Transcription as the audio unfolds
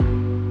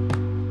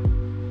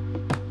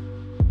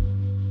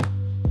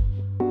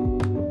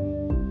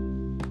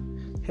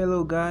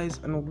Hello guys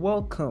and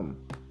welcome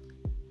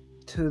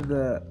to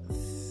the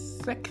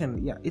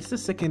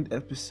second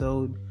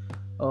episode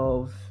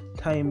of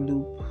Time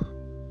Loop.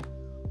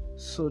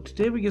 So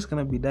today we're just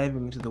gonna be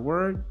diving into the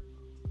word,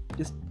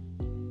 just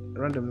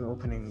randomly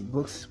opening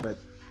books, but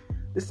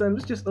this time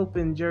let's just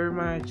open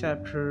Jeremiah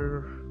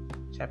chapter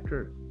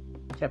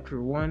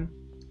 1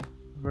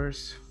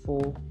 verse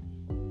 4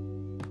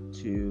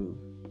 to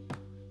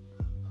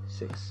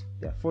 6.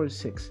 4 to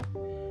 6.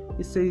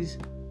 It says,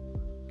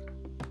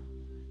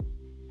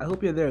 I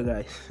hope you're there,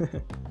 guys.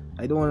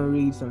 I don't want to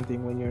read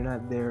something when you're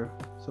not there,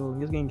 so I'm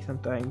just getting some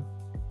time.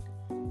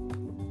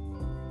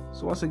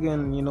 So once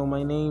again,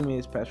 my name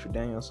is Pastor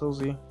Daniel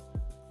Sozi,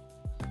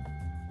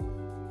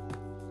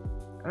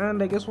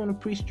 and I just want to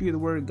preach to you the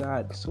word of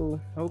God.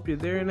 So I hope you're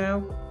there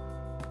now.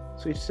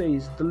 So it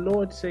says, the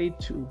Lord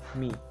said to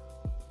me,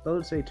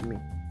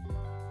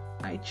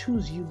 I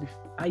chose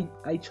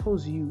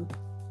you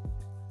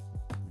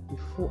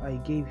before I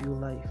gave you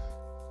life,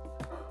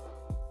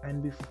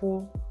 and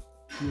before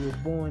you were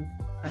born,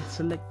 I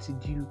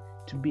selected you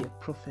to be a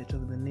prophet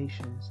of the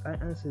nations. I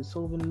answered,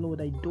 Sovereign Lord,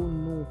 I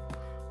don't know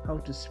how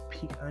to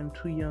speak. I'm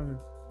too young.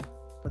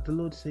 But the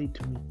Lord said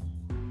to me,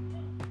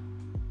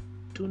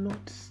 Do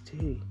not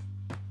say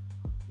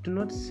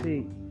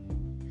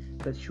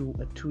that you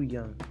are too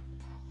young,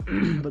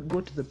 but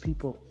go to the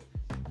people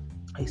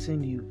I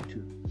send you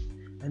to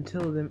and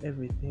tell them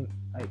everything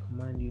I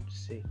command you to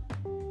say.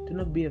 Do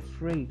not be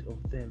afraid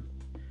of them,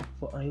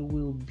 for I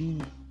will be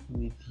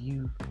with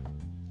you.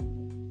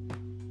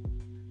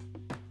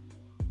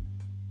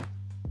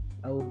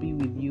 I will be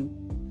with you,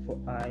 for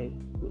I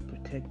will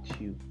protect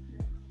you.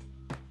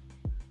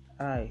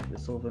 I, the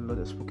sovereign Lord,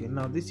 has spoken.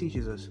 Now this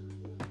teaches us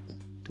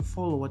to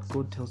follow what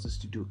God tells us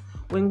to do.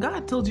 When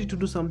God tells you to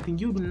do something,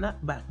 you do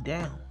not back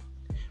down,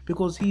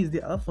 because He is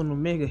the Alpha and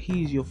Omega.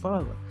 He is your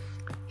Father.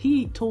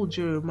 He told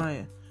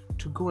Jeremiah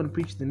to go and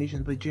preach to the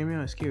nations, but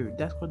Jeremiah was scared.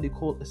 That's what they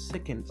call a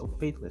second of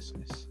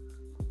faithlessness.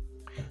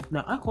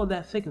 Now I call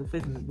that second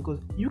faithlessness because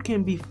you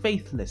can be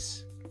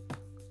faithless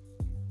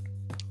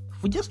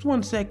for just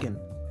 1 second,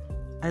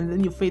 and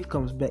then your faith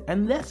comes back,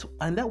 and that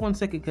 1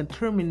 second can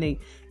terminate.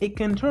 It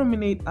can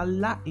terminate a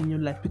lot in your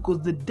life, because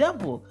the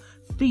devil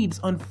feeds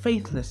on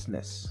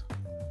faithlessness.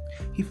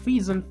 He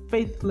feeds on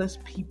faithless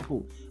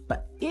people.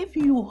 But if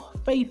you are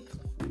faithful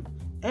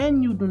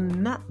and you do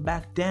not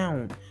back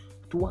down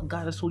to what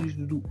God has told you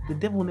to do, the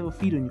devil will never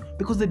feed on you,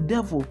 because the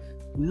devil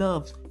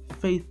loves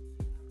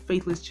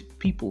faithless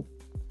people.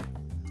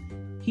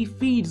 He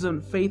feeds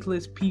on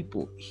faithless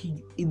people.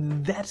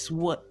 That's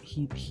what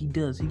he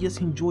does. He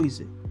just enjoys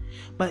it.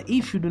 But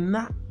if you do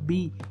not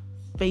be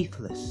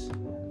faithless,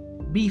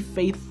 be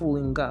faithful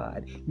in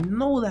God.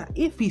 Know that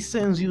if He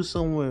sends you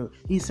somewhere,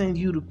 He sends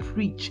you to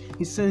preach,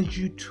 He sends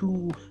you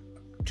to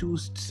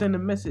send a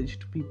message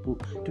to people,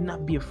 do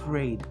not be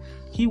afraid.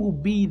 He will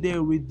be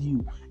there with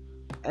you.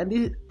 And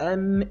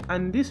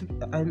this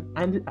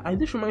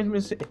reminds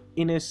me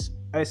in a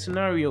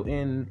scenario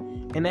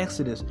in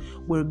Exodus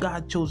where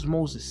God chose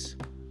Moses.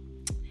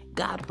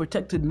 God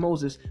protected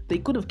Moses. They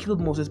could have killed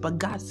Moses, but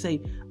God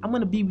said, I'm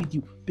going to be with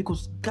you,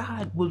 because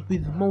God was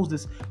with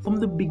Moses from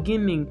the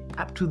beginning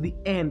up to the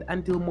end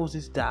until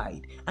Moses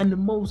died. And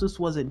Moses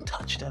wasn't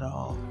touched at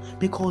all,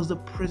 because the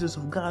presence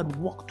of God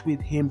walked with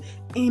him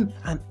in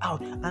and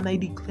out. And I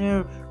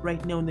declare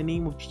right now in the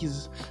name of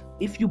Jesus,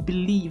 if you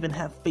believe and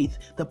have faith,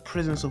 the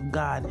presence of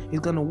God is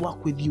going to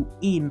walk with you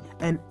in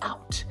and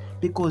out,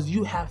 because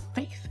you have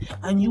faith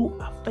and you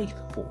are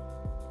faithful.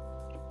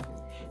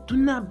 Do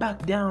not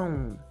back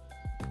down.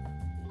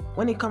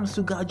 When it comes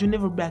to God, you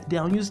never back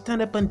down. You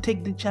stand up and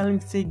take the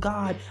challenge. Say,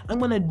 God, I'm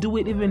going to do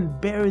it even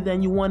better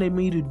than you wanted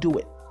me to do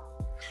it.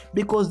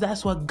 Because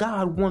that's what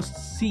God wants to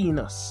see in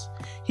us.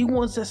 He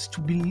wants us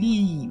to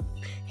believe.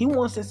 He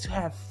wants us to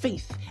have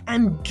faith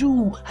and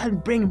do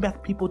and bring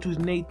back people to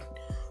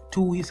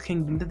His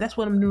kingdom. That's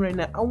what I'm doing right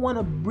now. I want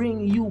to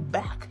bring you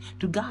back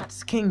to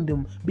God's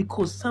kingdom,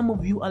 because some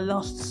of you are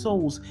lost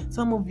souls.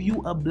 Some of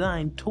you are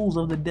blind tools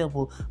of the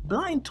devil.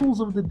 Blind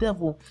tools of the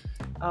devil.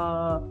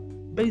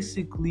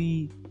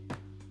 Basically,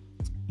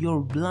 you're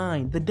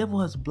blind. The devil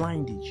has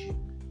blinded you.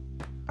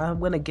 I'm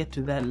going to get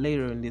to that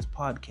later in this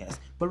podcast.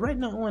 But right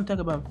now, I want to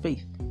talk about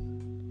faith.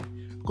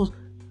 Because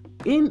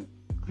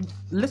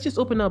let's just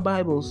open our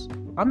Bibles.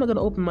 I'm not going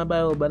to open my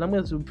Bible, but I'm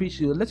going to preach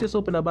to you. Let's just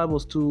open our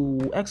Bibles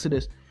to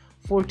Exodus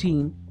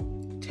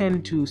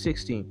 14:10 to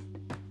 16.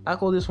 I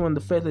call this one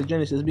the faith of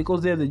Genesis,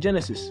 because they're the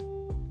Genesis.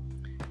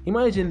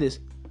 Imagine this.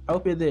 I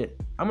hope you're there.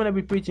 I'm going to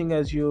be preaching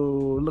as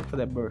you look for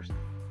that verse.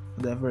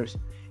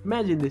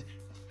 Imagine this.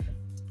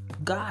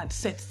 God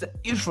sets the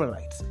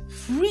Israelites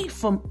free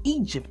from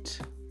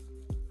Egypt,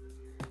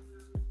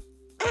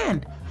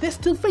 and they're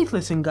still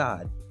faithless in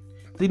God.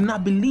 They did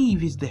not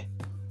believe He's there.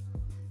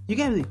 You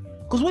get it?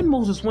 Because when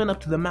Moses went up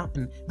to the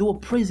mountain, they were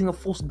praising a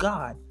false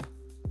god.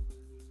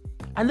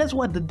 And that's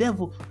what the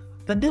devil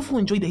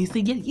enjoyed that. He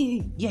said,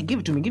 yeah, give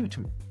it to me.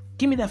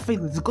 Give me that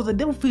faithless, because the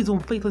devil feeds on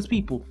faithless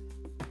people.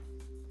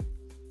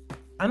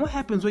 And what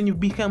happens when you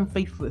become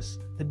faithless?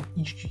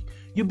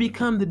 You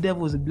become the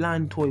devil's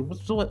blind toy.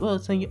 So what I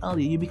was saying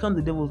earlier, you become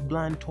the devil's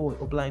blind toy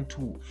or blind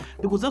tool.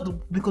 Because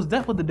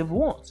that's what the devil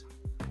wants.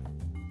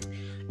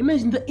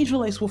 Imagine the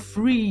Israelites were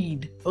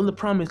freed from the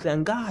promised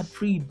land. God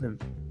freed them.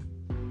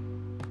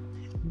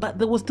 But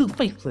they were still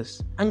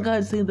faithless. And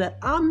God said that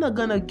I'm not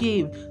gonna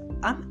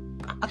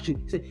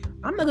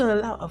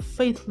allow a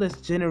faithless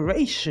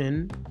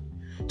generation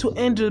to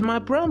enter my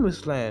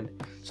promised land.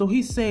 So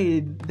he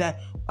said that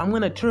I'm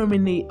gonna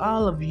terminate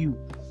all of you,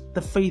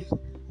 the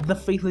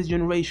faithless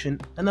generation,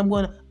 and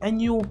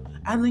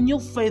the new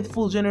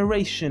faithful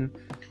generation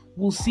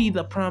will see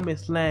the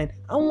promised land.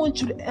 I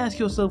want you to ask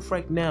yourself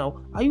right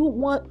now, are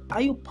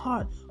you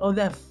part of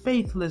that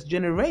faithless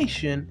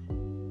generation?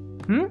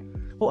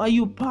 Or are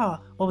you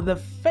part of the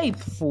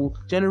faithful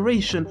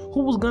generation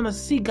who was gonna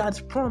see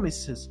God's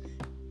promises?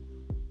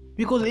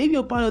 Because if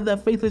you're part of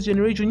that faithless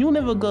generation, you'll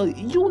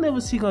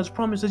never see God's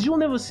promises. You'll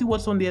never see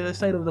what's on the other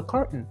side of the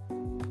curtain.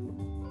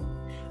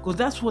 Because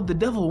that's what the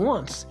devil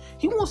wants.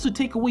 He wants to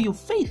take away your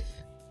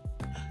faith.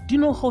 Do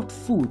you know hot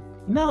food?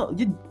 Now,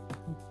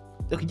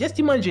 just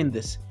imagine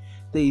this.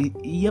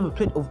 You have a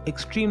plate of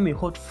extremely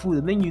hot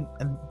food, and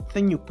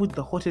then you put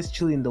the hottest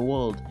chili in the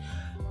world.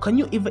 Can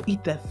you ever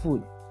eat that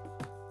food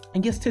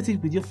and just taste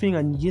it with your finger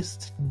and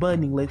just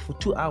burning like for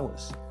 2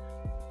 hours?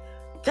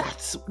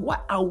 That's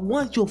what I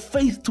want your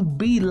faith to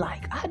be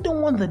like. I don't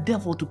want the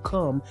devil to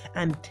come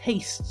and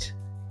taste.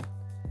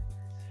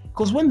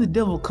 Because when the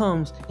devil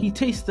comes, he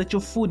tastes that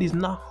your food is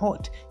not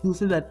hot. He'll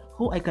say that,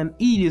 oh, I can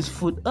eat his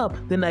food up,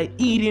 then I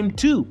eat him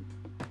too.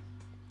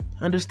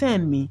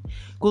 Understand me?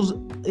 Because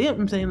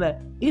I'm saying that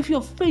if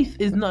your faith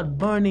is not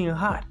burning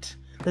hot,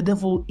 the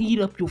devil will eat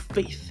up your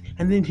faith,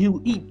 and then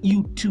he'll eat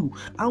you too.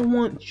 I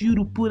want you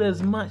to put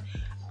as much.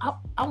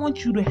 I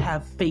want you to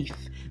have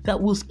faith that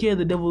will scare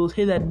the devil.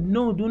 Say that,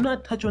 no, do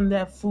not touch on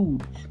that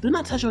food. Do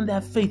not touch on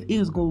that faith. It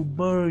is going to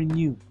burn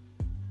you.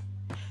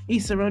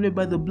 He's surrounded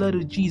by the blood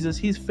of Jesus.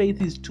 His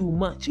faith is too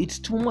much. It's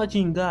too much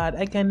in God.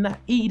 I cannot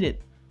eat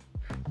it.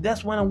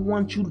 That's what I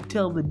want you to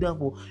tell the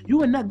devil.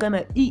 You are not going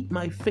to eat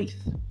my faith.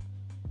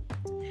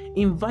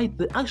 Invite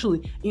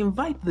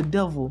the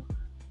devil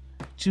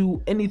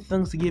to any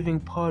Thanksgiving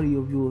party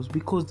of yours,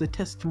 because the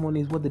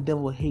testimony is what the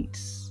devil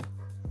hates.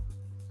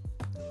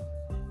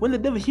 When the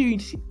devil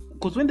hears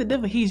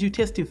you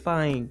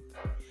testifying,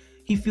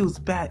 he feels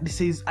bad. He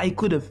says, I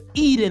could have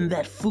eaten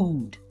that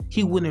food.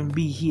 He wouldn't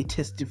be here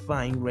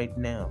testifying right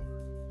now.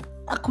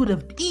 I could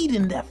have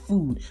eaten that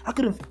food. I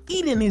could have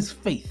eaten his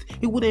faith.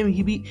 He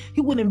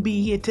wouldn't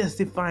be here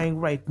testifying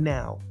right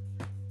now.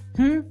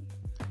 I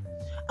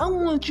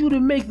want you to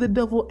make the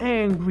devil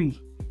angry.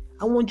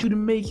 I want you to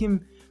make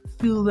him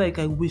feel like,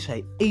 I wish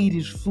I ate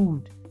his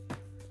food.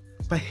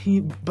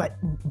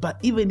 But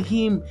even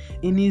him,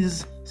 in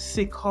his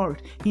sick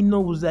heart, he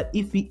knows that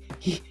if he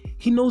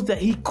knows that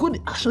he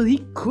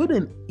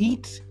couldn't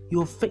eat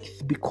your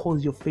faith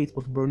because your faith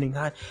was burning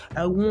hot.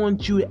 I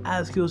want you to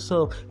ask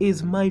yourself,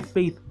 is my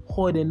faith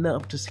hot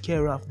enough to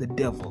scare off the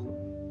devil?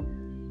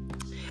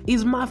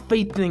 Is my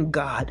faith in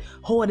God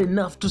hot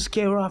enough to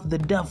scare off the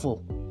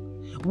devil?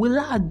 Will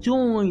I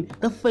join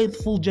the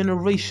faithful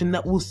generation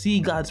that will see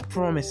God's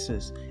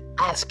promises?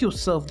 Ask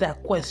yourself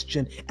that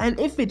question. And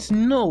if it's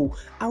no,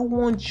 I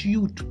want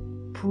you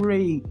to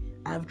pray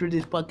after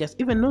this podcast.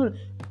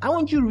 I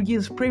want you to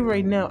just pray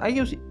right now.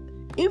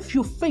 If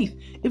you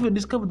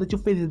discover that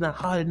your faith is not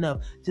hard enough,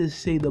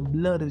 just say, the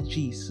blood of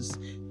Jesus,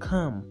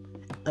 come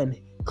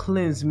and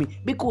cleanse me.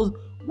 Because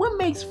what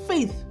makes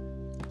faith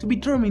to be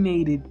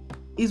terminated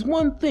is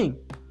one thing: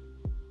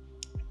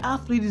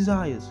 earthly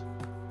desires.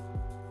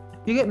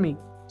 You get me?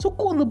 So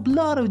call the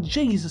blood of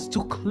Jesus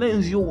to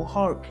cleanse your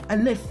heart,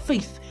 and let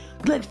faith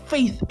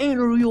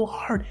enter your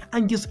heart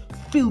and just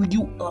fill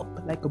you up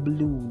like a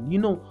balloon.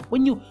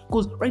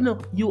 Because right now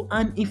you're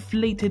an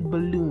inflated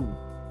balloon,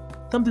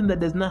 something that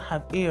does not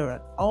have air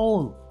at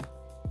all.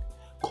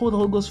 Call the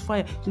Holy Ghost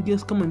fire to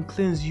just come and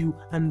cleanse you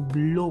and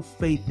blow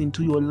faith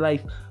into your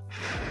life.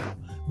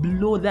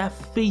 Blow that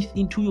faith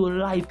into your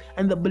life,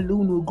 and the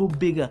balloon will go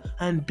bigger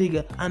and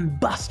bigger and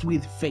burst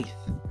with faith.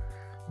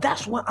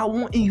 That's what I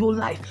want in your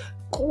life.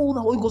 Call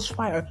the Holy Ghost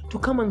fire to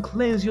come and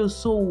cleanse your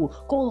soul.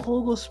 Call the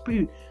Holy Ghost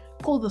Spirit.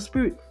 Call the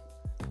Spirit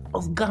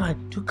of God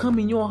to come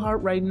in your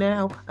heart right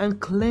now and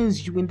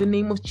cleanse you in the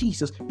name of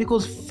Jesus.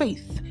 Because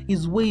faith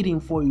is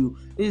waiting for you.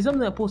 There's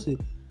something I posted.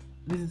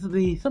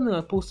 Something I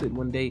posted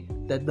one day,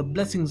 that the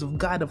blessings of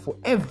God are for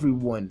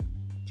everyone.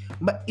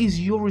 But it's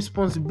your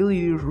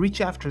responsibility to reach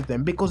after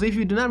them. Because if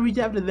you do not reach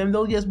after them,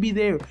 they'll just be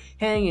there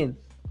hanging.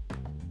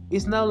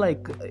 It's not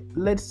like,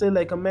 let's say,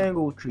 like a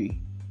mango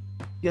tree.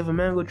 You have a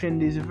mango tree,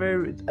 and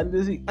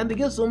they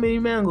get so many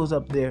mangoes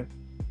up there.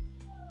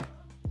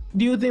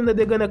 Do you think that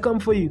they're gonna come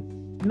for you?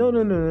 No,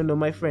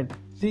 my friend.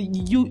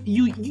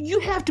 You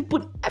have to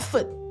put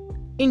effort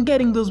in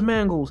getting those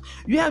mangoes.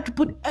 You have to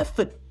put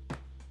effort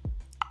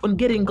on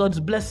getting God's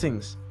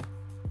blessings.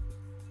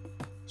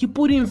 You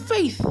put in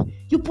faith.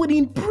 You put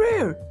in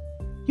prayer.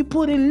 You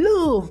put in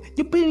love,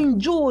 you put in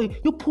joy,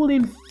 you put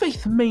in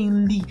faith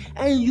mainly,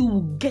 and you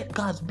will get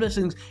God's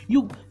blessings.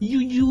 You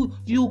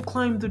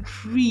climb the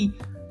tree.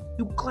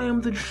 You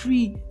climb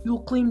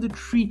the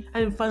tree,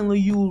 and finally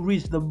you will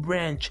reach the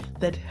branch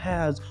that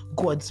has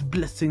God's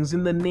blessings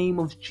in the name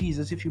of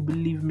Jesus. If you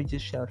believe me,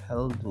 just shout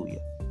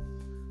hallelujah.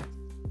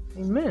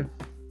 Amen.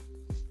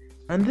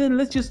 And then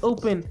let's just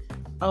open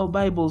our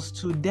Bibles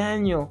to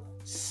Daniel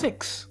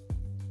 6.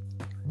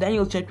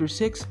 Daniel chapter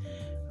 6,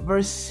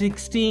 verse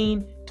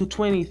 16 to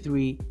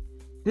 23.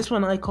 This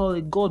one I call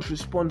it God's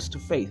response to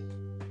faith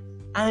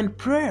and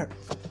prayer.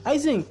 I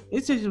think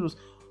it was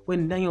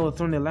when Daniel was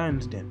thrown in the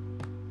lion's den.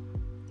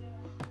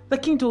 The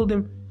king told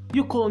him,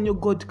 you call on your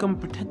God to come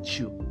protect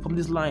you from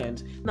these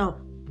lions. Now,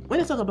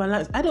 when I talk about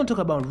lions, I don't talk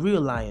about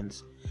real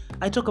lions.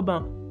 I talk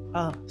about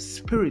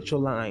spiritual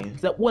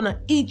lions that want to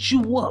eat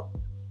you up.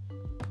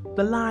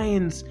 The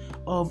lions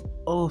of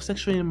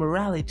sexual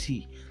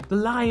immorality, the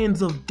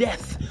lions of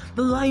death,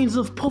 the lions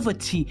of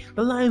poverty,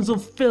 the lions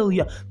of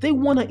failure. They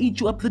want to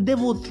eat you up. The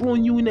devil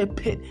throwing you in a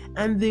pit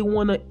and they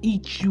want to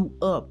eat you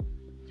up.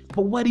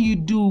 But what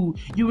do?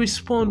 You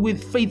respond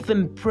with faith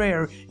and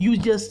prayer. You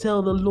just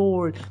tell the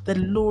Lord that,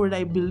 Lord,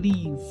 I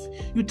believe.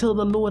 You tell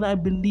the Lord, I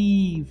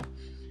believe.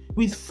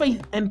 With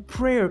faith and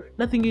prayer,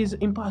 nothing is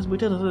impossible.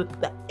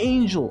 The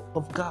angel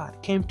of God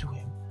came to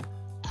him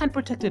and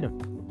protected him.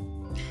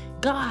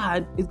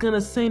 God is going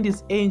to send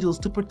his angels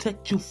to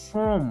protect you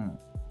from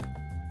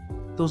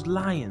those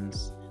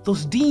lions,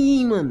 those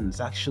demons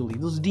actually,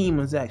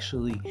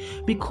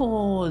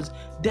 because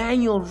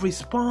Daniel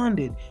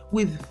responded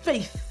with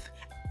faith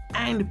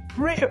and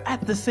prayer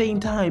at the same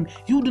time.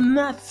 You do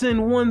not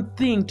send one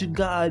thing to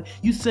God,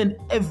 you send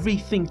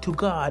everything to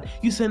God.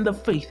 You send the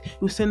faith,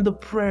 you send the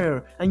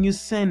prayer, and you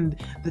send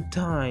the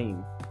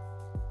time.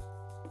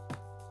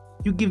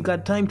 You give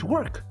God time to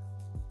work.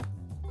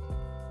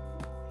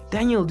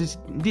 Daniel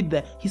did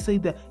that. He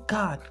said that,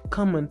 God,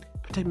 come and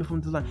protect me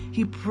from the lion.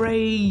 He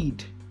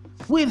prayed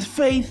with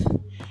faith.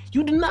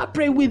 You do not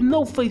pray with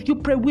no faith, you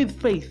pray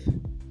with faith.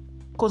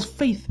 Because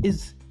faith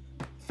is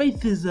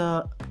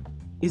an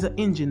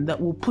engine that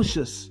will push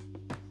us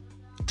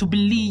to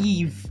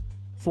believe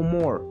for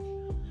more.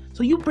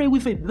 So you pray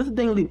with faith. That's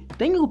Daniel.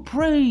 Daniel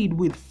prayed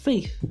with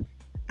faith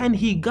and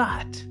he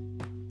got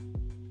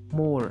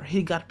more.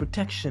 He got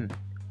protection.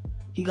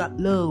 He got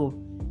love.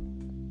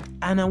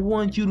 And I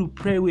want you to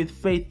pray with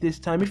faith this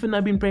time. If you've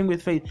not been praying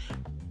with faith,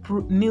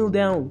 kneel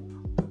down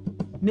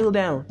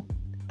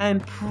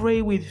and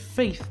pray with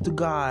faith to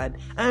God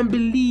and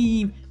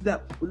believe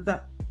that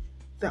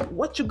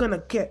what you're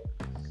gonna get,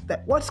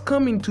 that what's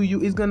coming to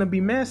you is gonna be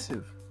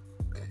massive.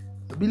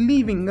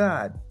 Believe in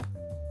God,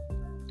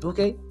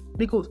 okay?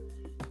 Because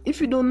if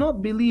you do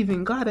not believe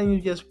in God and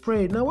you just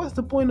pray, now what's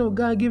the point of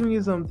God giving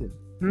you something?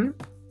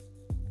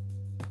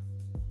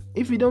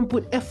 If you don't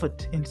put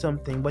effort in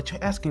something but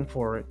you're asking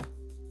for it,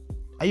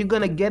 are you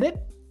gonna get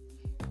it?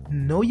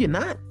 No, you're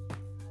not.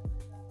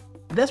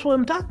 That's what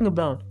I'm talking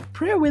about.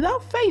 Prayer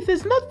without faith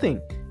is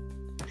nothing.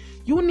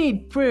 You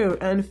need prayer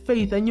and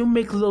faith, and you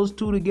mix those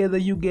two together,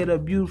 you get a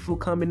beautiful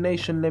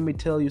combination. Let me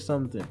tell you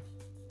something.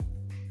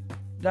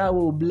 God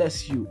will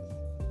bless you.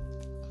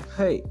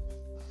 Hey,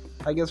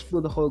 I just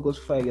feel the Holy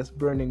Ghost fire just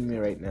burning me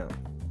right now.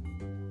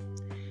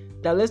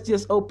 Now let's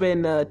just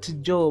open to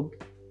Job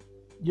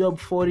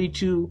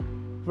 42,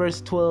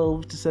 verse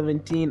 12 to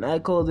 17. I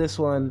call this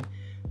one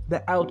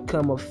the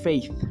outcome of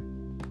faith.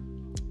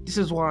 This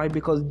is why,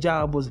 because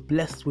Job was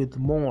blessed with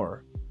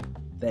more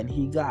than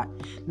he got.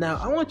 Now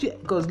I want you,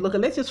 because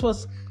let's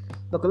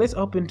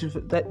open to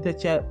that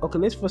chat. Okay,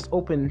 let's first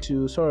open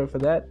to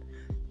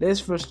let's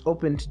first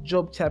open to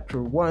Job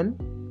chapter 1,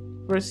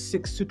 verse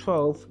 6 to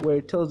 12, where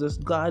it tells us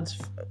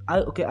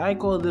I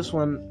call this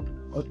one,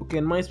 okay,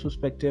 in my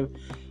perspective,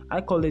 I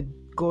call it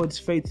God's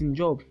faith in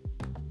Job.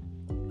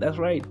 That's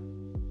right.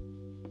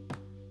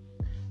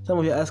 Some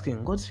of you are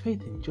asking, God's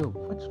faith in Job?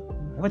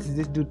 What is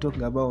this dude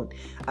talking about?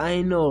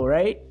 I know,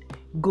 right?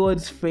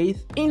 God's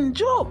faith in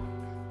Job.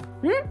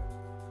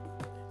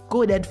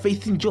 God had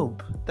faith in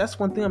Job. That's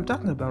one thing I'm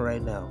talking about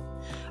right now.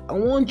 I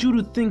want you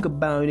to think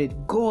about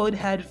it. God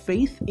had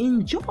faith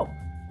in Job,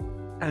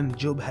 and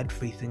Job had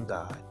faith in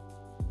God.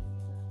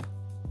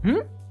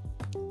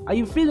 Are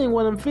you feeling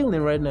what I'm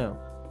feeling right now?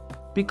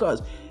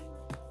 Because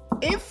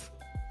if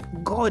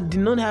God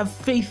did not have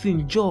faith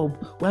in Job,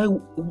 why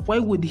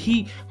would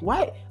he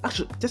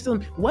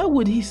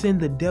send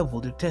the devil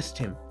to test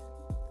him?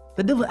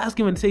 The devil asked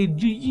him and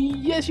said,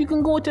 yes, you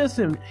can go test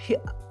him.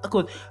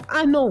 Because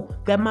I know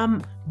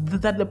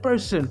the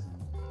person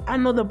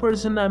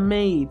I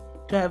made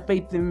to have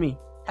faith in me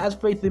has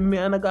faith in me,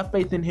 and I got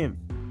faith in him.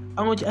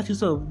 I want you to ask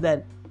yourself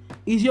that,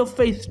 is your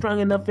faith strong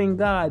enough in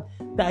God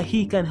that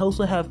he can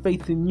also have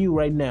faith in you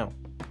right now?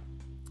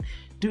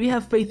 Do you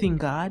have faith in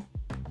God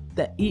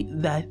that he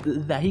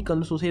can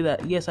also say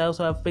that, yes, I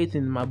also have faith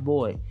in my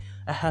boy,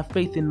 I have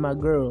faith in my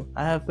girl,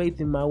 I have faith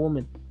in my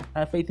woman, I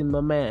have faith in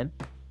my man?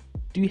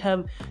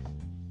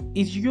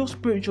 Is your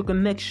spiritual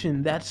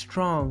connection that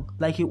strong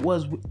like it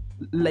was with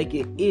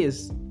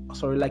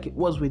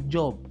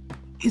Job?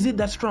 Is it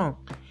that strong?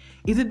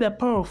 Is it that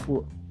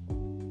powerful?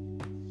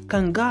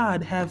 Can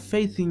God have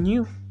faith in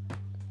you?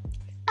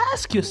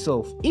 Ask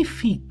yourself if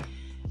He.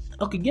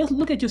 Okay, just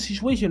look at your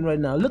situation right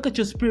now. Look at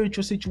your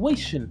spiritual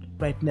situation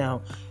right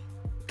now.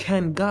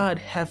 Can God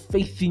have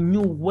faith in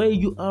you where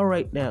you are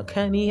right now?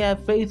 Can He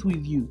have faith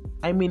with you?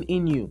 I mean,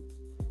 in you.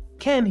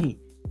 Can He?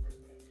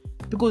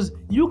 Because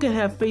you can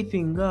have faith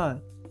in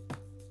God,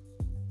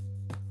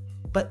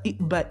 but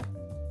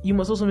you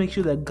must also make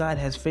sure that God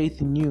has faith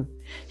in you.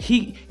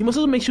 You must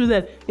also make sure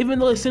that even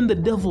though I send the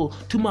devil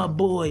to my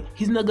boy,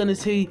 he's not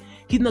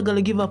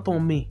gonna give up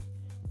on me.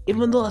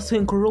 Even though I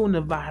send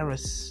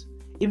coronavirus,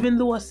 even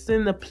though I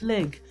send a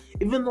plague,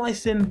 even though I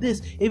send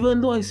this,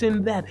 even though I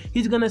send that,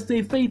 He's gonna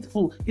stay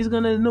faithful. He's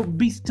gonna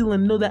be still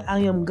and know that I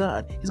am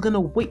God. He's gonna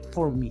wait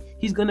for me.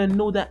 He's gonna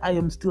know that I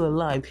am still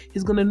alive.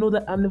 He's gonna know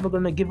that I'm never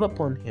gonna give up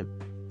on him.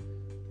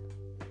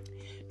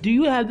 Do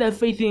you have that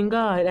faith in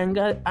God,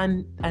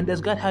 and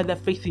does God have that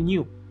faith in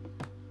you?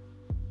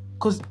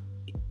 Because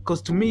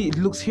to me it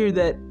looks here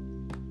that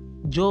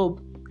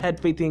Job had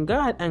faith in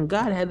God, and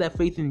God had that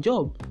faith in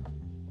Job.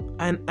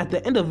 And at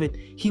the end of it,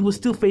 he was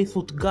still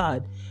faithful to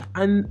God.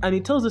 And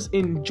he tells us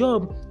in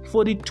Job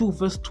 42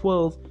 verse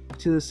 12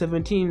 to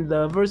 17,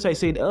 the verse I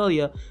said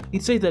earlier,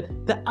 it says that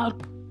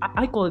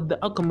I call it the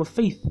outcome of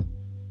faith.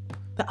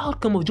 The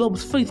outcome of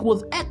Job's faith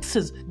was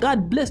excess.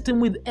 God blessed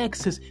him with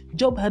excess.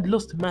 Job had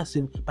lost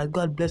massive, but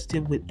God blessed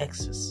him with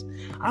excess.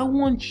 I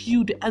want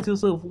you to ask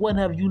yourself, what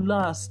have you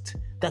lost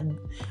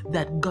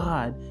that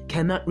God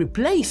cannot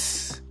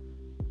replace?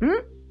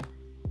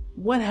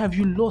 What have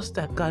you lost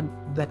that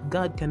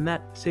God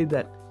cannot say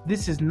that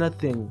this is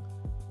nothing?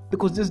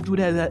 Because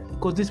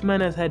this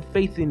man has had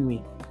faith in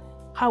me.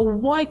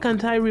 Why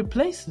can't I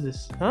replace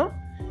this?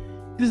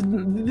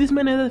 This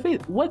man has had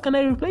faith. Why can't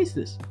I replace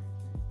this?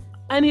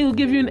 And He'll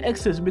give you an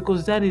excess,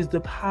 because that is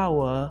the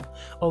power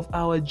of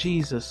our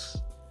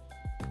Jesus,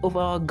 of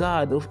our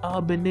God, of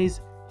our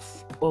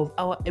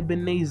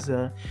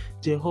Ebenezer,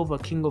 Jehovah,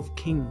 King of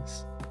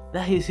Kings.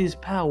 That is His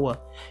power.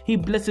 He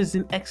blesses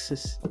in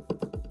excess.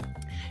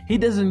 He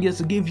doesn't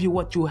just give you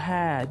what you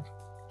had.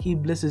 He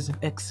blesses in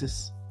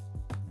excess.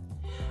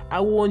 I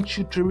want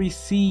you to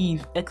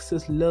receive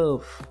excess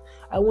love.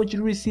 I want you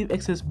to receive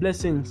excess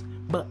blessings,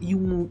 but you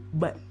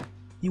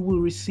will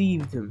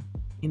receive them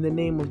in the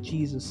name of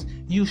Jesus.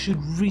 You should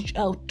reach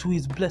out to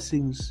His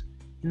blessings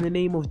in the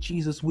name of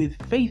Jesus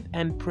with faith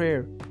and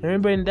prayer.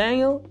 Remember in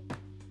Daniel?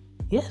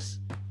 Yes,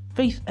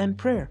 faith and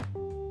prayer.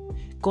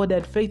 God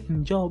had faith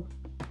in Job.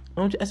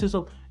 I want you to ask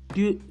yourself,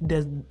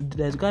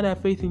 does God have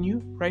faith in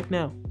you right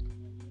now?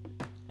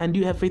 And do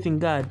you have faith in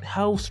God?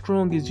 How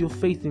strong is your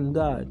faith in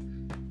God?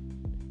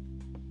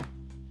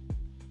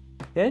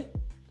 Okay?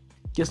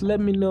 Just let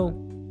me know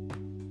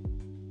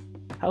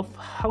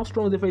how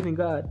strong is the faith in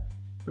God.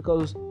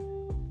 Because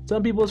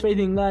some people's faith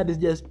in God is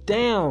just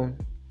down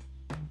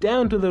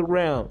to the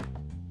ground,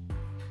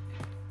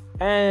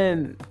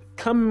 and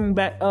coming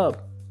back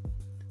up.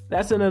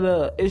 That's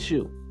another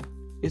issue.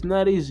 It's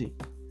not easy.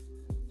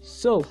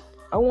 So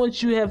I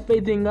want you to have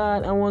faith in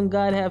God. I want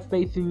God to have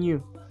faith in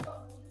you.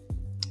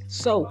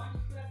 So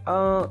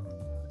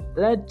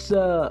let's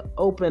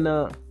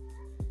open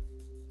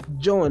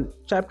John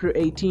chapter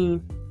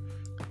 18,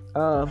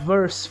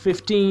 verse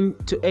 15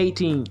 to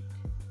 18.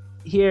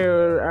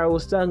 Here I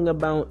was talking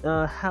about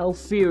how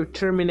fear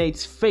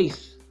terminates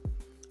faith.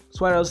 That's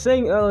what I was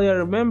saying earlier.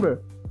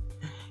 Remember,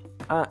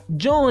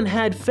 John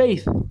had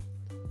faith,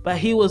 but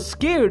he was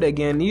scared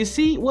again. You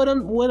see what I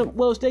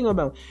was talking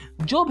about?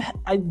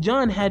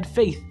 John had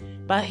faith,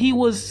 but he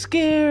was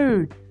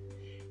scared.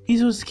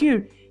 He was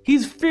scared.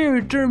 His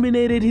fear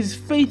terminated his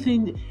faith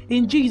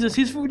in Jesus.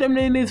 His fear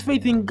terminated his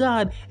faith in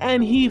God,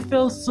 and he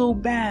felt so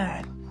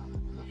bad.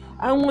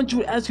 I want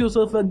you to ask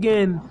yourself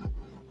again,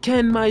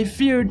 can my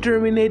fear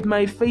terminate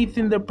my faith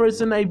in the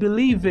person I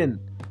believe in?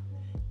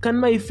 Can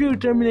my fear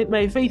terminate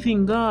my faith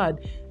in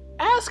God?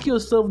 Ask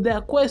yourself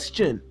that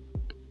question.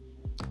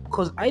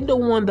 Because I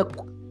don't want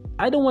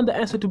the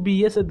answer to be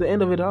yes at the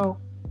end of it all.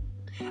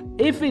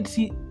 If it's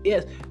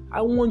yes,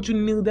 I want you to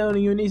kneel down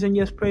on your knees and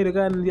just pray to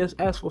God and just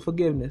ask for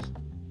forgiveness.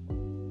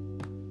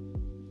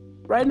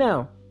 Right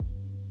now.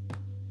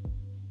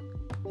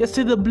 Just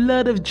say, the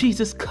blood of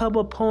Jesus come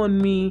upon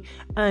me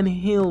and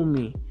heal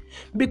me.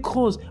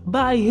 Because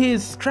by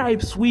His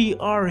stripes we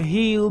are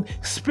healed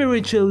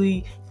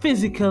spiritually,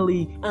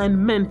 physically, and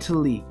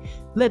mentally.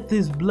 Let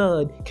this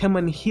blood come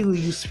and heal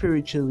you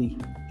spiritually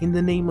in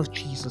the name of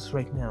Jesus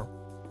right now.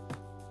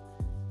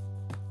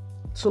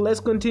 So let's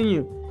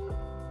continue.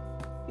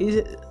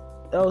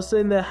 I was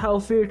saying that how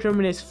fear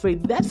terminates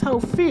faith. That's how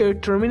fear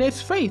terminates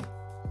faith.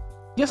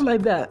 Just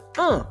like that.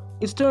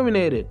 It's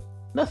terminated.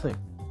 Nothing.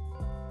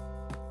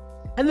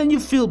 And then you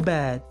feel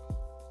bad.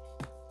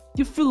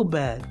 You feel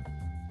bad.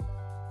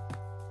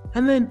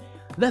 And then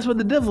that's what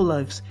the devil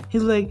likes.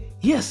 He's like,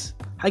 yes,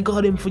 I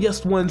got him for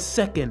just 1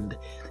 second.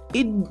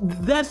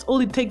 That's all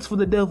it takes for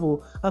the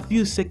devil, a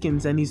few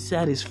seconds, and he's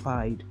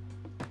satisfied.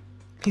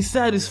 He's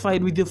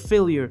satisfied with your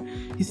failure.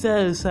 He's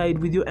satisfied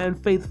with your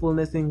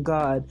unfaithfulness in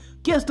God.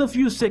 Just a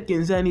few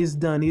seconds and he's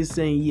done. He's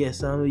saying,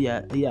 yes,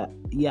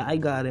 yeah, I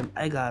got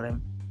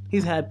him.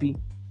 He's happy.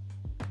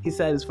 He's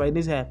satisfied.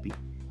 He's happy.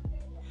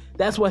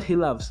 That's what he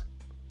loves.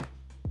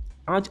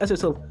 I want you to ask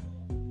yourself,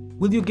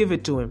 will you give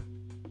it to him?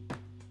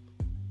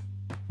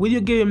 Will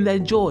you give him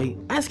that joy?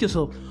 Ask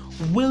yourself,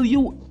 will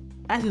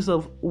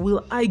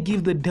I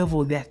give the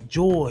devil that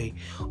joy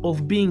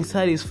of being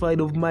satisfied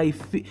of my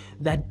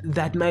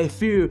that my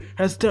fear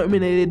has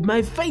terminated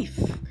my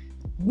faith?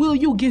 Will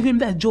you give him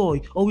that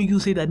joy, or will you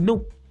say that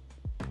no,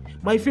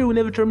 my fear will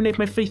never terminate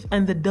my faith,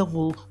 and the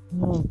devil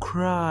will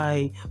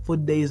cry for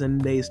days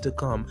and days to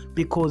come,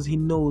 because he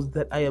knows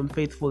that I am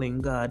faithful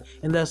in God,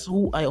 and that's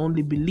who I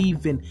only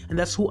believe in, and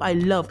that's who I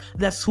love,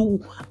 that's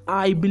who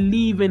I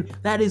believe in,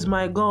 that is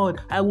my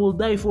God. I will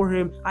die for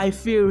him, I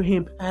fear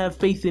him, I have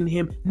faith in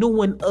him, no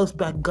one else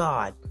but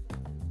God.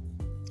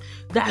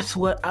 That's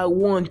what I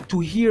want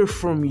to hear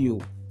from you.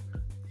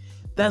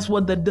 That's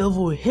what the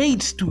devil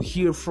hates to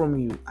hear from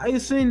you. Are you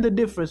seeing the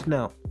difference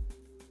now?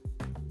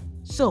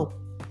 So,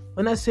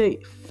 when I say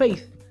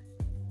faith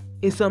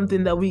is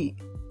something that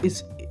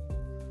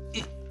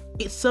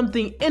it's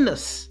something in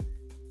us.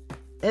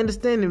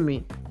 Understanding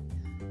me?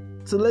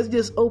 So let's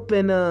just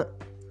open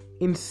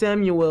in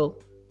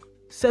Samuel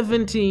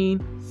 17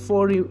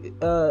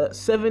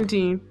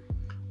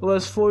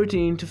 verse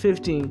 14 to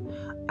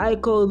 15. I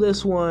call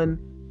this one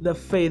the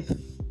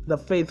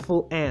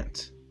faithful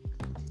ant.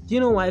 Do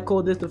you know why I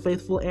call this the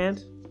faithful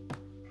ant?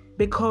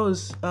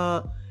 Because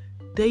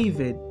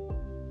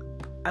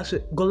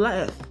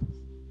Goliath.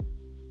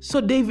 So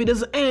David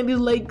as an ant is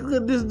like,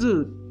 look at this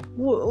dude.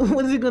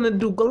 What is he gonna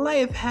do?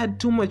 Goliath had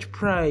too much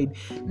pride.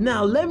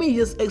 Now let me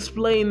just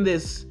explain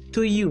this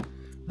to you.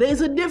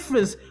 There's a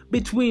difference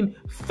between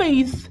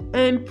faith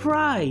and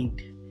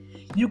pride.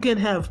 You can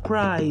have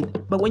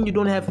pride, but when you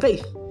don't have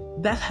faith,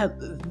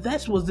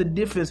 that was the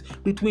difference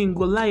between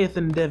Goliath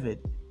and David.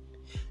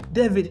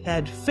 David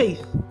had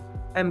faith,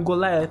 and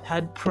Goliath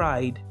had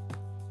pride.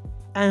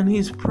 And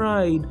his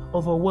pride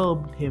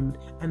overwhelmed him,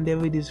 and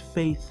David's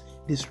faith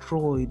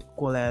destroyed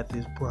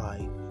Goliath's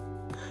pride.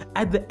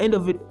 At the end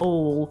of it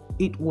all,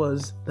 it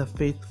was the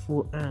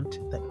faithful ant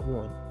that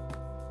won.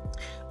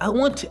 I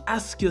want you to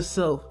ask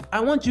yourself,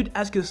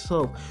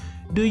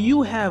 do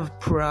you have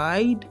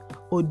pride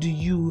or do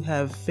you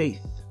have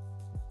faith?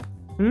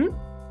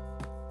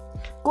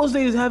 Because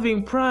there is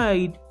having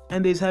pride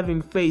and there is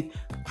having faith.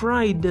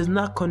 Pride does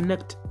not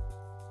connect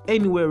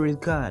anywhere with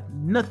God.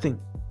 Nothing.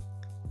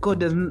 God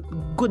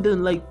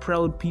doesn't like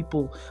proud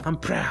people. I'm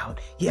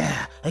proud.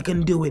 Yeah, I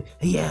can do it.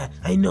 Yeah,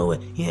 I know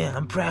it. Yeah,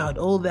 I'm proud.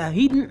 All that.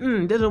 He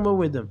doesn't work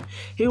with them.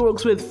 He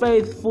works with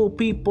faithful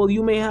people.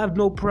 You may have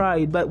no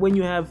pride, but when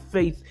you have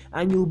faith,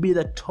 and you'll be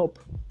the top,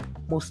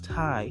 most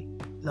high,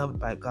 loved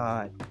by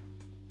God.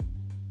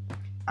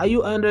 Are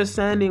you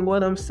understanding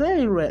what I'm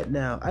saying right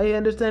now? Are you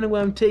understanding why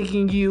I'm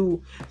taking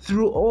you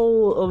through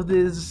all of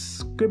these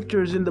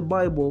scriptures in the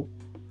Bible?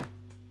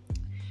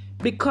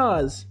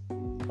 Because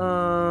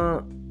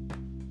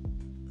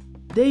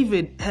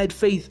David had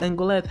faith and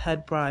Goliath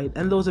had pride,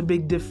 and there was a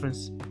big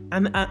difference.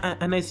 And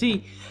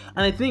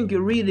I think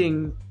you're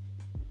reading,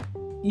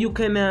 you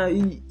can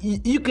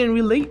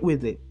relate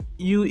with it.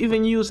 You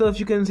yourself,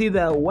 you can see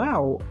that,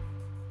 wow,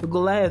 the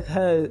Goliath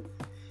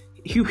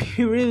he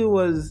really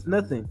was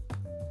nothing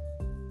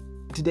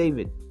to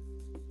David.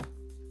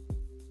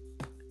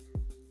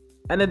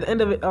 And at the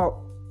end of it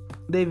all,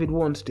 David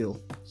won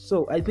still.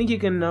 So I think you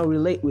can now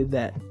relate with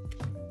that.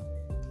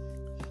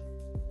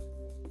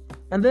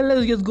 And then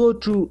let's just go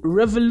to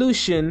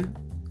Revelation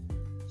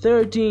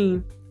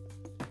 13,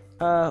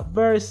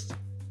 verse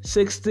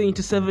 16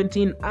 to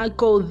 17. I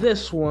call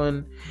this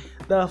one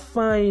the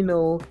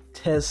final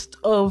test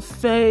of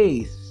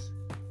faith.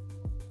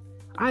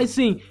 I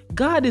think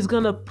God is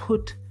gonna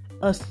put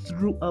us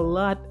through a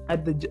lot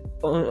at the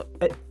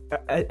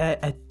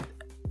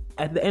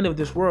end of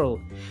this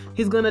world.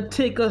 He's gonna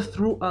take us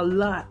through a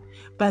lot.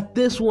 But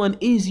this one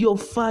is your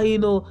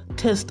final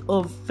test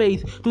of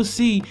faith to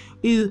see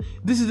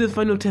this is the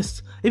final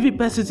test. If he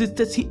passes this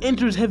test, he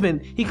enters heaven.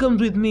 He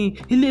comes with me.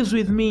 He lives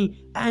with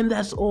me. And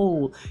that's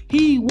all.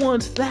 He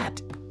wants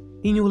that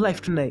in your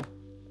life tonight.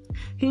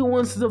 He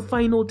wants the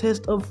final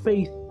test of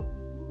faith.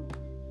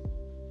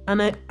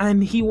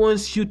 And he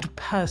wants you to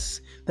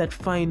pass that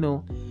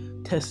final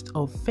test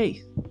of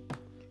faith.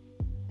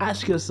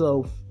 Ask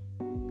yourself,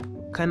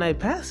 can I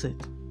pass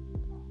it?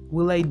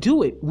 Will I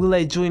do it? Will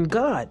I join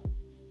God?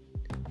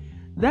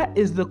 That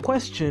is the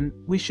question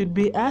we should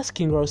be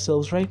asking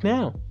ourselves right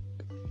now.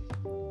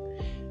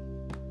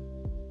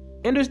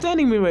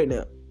 Understanding me right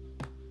now?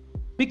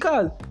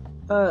 Because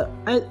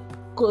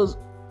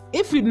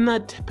if we do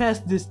not pass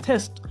this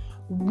test,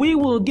 we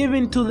will give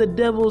in to the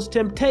devil's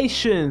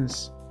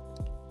temptations,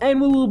 and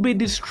we will be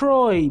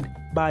destroyed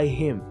by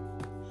him.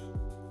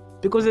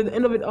 Because at the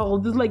end of it all,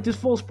 this is like this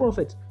false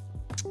prophet.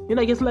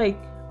 I guess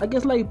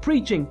like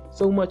preaching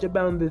so much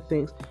about these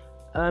things.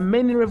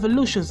 Many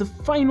revolutions, the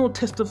final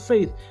test of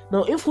faith.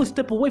 Now, if we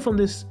step away from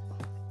this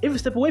if we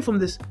step away from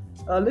this,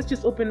 let's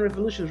just open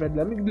Revolutions right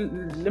now.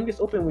 Let me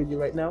just open with you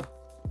right now.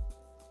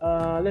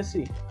 Let's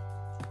see.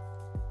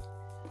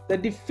 The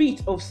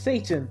defeat of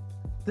Satan.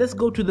 Let's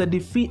go to the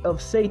defeat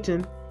of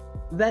Satan.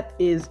 That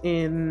is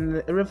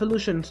in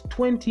Revelations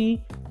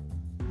 20,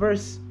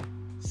 verse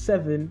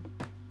 7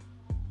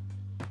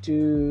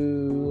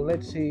 to,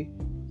 let's see,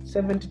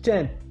 7 to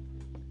 10.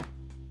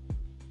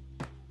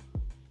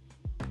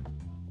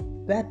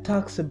 That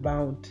talks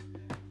about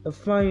the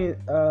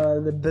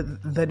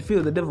defeat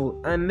of the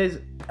devil, and there's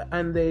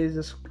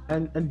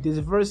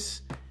a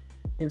verse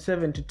in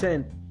 7 to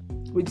 10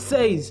 which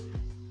says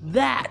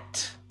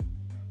that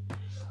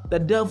the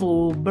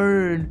devil will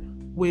burn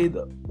with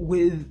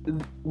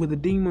the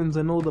demons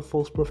and all the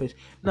false prophets.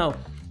 Now,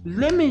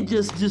 let me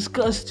just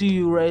discuss to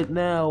you right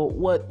now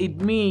what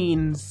it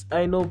means.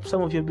 I know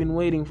some of you have been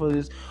waiting for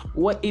this.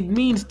 What it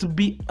means to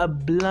be a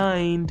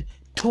blind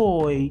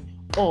toy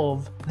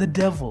of the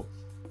devil.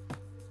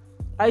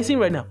 I see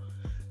right now.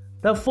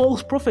 The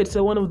false prophets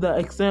are one of the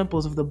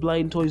examples of the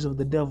blind toys of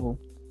the devil.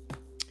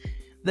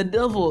 The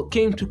devil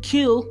came to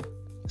kill,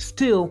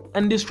 steal,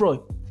 and destroy.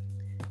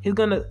 He's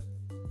gonna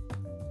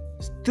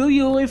steal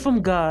you away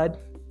from God,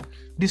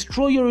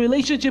 destroy your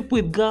relationship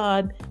with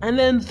God, and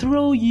then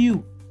throw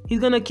you. He's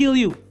gonna kill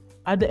you.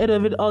 At the end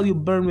of it all, you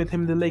burn with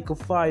him in the lake of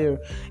fire.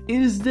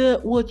 Is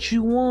that what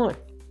you want?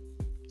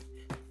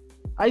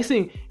 I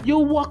think you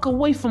walk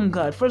away from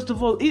God. First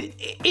of all,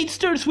 it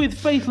starts with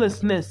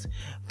faithlessness.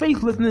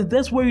 Faithlessness,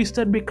 that's where you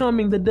start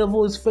becoming the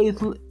devil's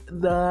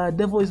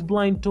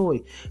blind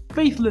toy.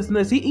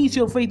 Faithlessness, he eats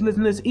your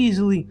faithlessness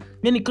easily.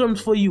 Then he comes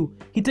for you.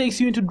 He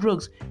takes you into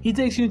drugs. He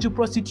takes you into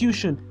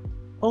prostitution.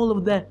 All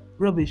of that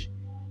rubbish.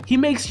 He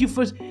makes you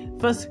first,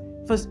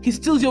 he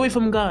steals you away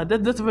from God.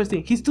 That's the first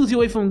thing. He steals you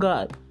away from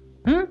God.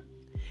 He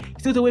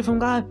steals you away from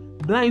God,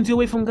 blinds you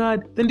away from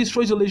God, then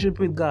destroys your relationship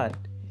with God.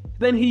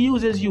 Then he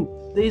uses you.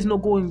 There is no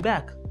going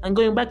back. And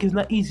going back is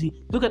not easy.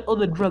 Look at all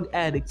the drug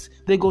addicts.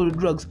 They go to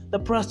drugs. The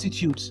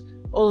prostitutes.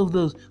 All of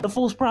those. The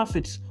false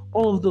prophets.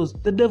 All of those.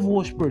 The devil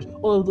worshippers.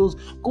 All of those.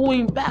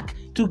 Going back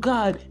to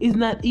God is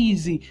not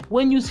easy.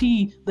 When you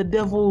see the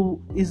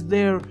devil is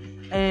there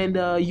and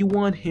you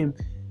want him.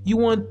 You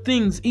want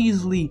things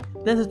easily.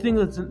 That's the thing.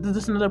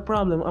 That's another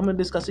problem. I'm gonna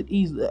discuss it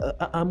easily.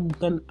 I'm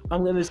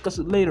gonna discuss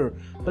it later.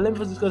 But let me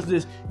first discuss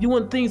this. You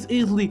want things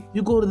easily.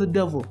 You go to the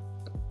devil.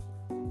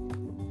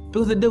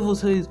 Because the devil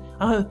says,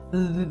 because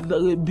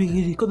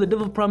the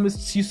devil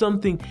promised you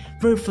something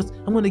very first.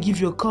 I'm going to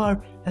give you a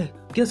car.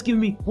 Just give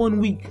me 1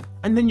 week.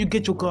 And then you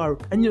get your car.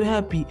 And you're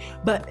happy.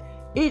 But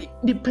it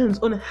depends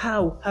on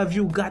how have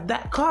you got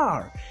that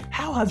car.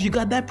 How have you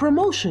got that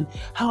promotion?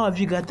 How have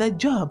you got that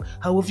job?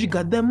 How have you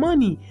got that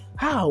money?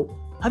 How?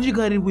 Have you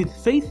got it with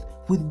faith?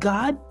 With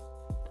God?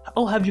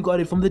 Or have you got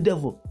it from the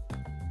devil?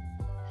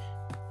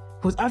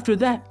 Because after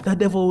that, the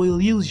devil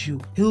will use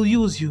you. He'll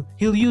use you.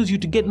 He'll use you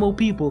to get more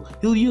people.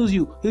 He'll use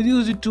you. He'll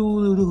use you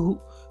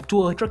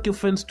to attract your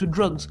friends to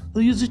drugs.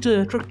 He'll use you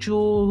to attract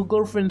your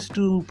girlfriends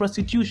to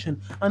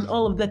prostitution. And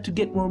all of that to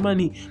get more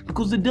money.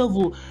 Because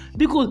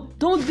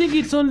don't think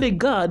it's only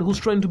God who's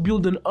trying to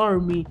build an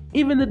army.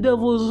 Even the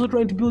devil is also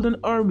trying to build an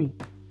army.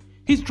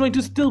 He's trying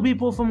to steal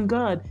people from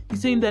God. He's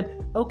saying that,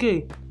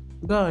 okay,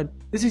 God,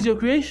 this is your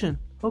creation.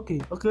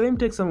 Okay, let me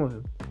take some of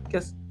him.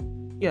 Yes,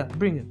 yeah,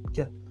 bring him.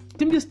 Yeah.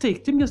 Tim just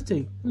take.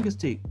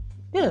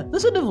 Yeah,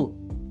 that's the devil.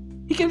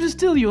 He came to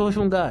steal you away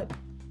from God.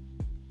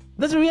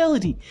 That's the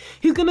reality.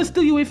 He's gonna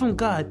steal you away from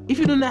God if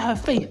you do not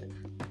have faith.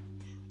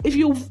 If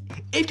your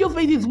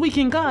faith is weak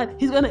in God,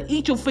 he's gonna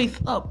eat your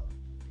faith up.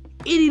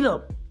 Eat it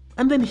up.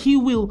 And then he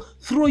will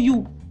throw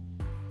you.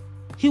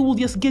 He will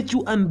just get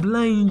you and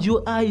blind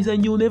your eyes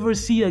and you'll never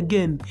see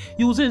again.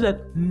 You will say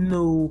that,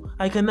 no,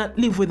 I cannot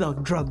live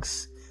without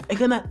drugs. I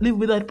cannot live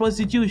without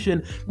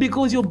prostitution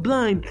because you're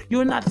blind.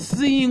 You're not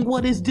seeing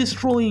what is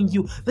destroying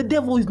you. The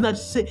devil is not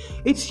saying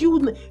it's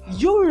you.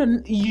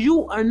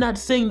 You are not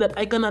saying that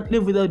I cannot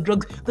live without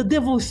drugs. The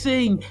devil is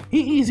saying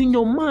he is in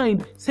your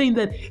mind saying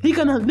that he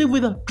cannot live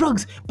without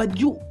drugs. But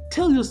you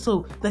tell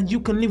yourself that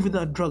you can live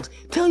without drugs.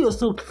 Tell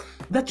yourself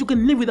that you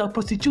can live without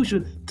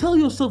prostitution. Tell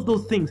yourself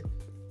those things.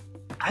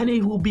 And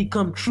it will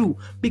become true.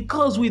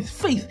 Because with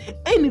faith,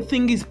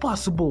 anything is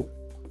possible.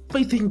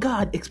 Faith in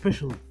God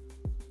especially.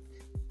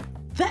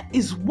 That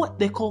is what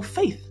they call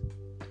faith.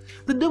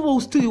 The devil will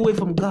steal you away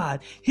from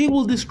God. He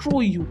will destroy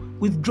you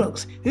with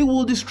drugs. He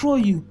will destroy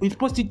you with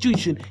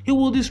prostitution. He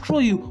will destroy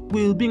you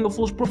with being a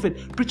false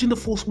prophet, preaching the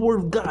false word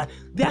of God.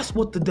 That's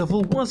what the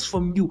devil wants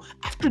from you.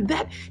 After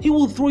that, he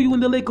will throw you in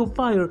the lake of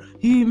fire.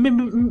 He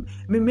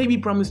maybe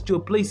promised you a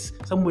place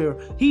somewhere.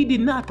 He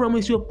did not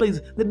promise you a place.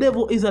 The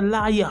devil is a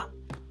liar.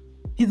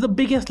 He's the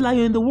biggest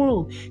liar in the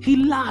world. He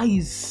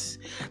lies.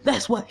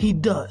 That's what he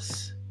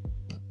does.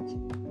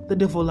 The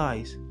devil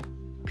lies.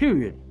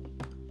 Period.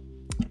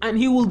 And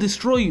he will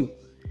destroy you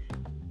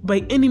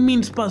by any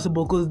means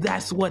possible because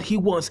that's what he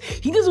wants.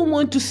 He doesn't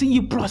want to see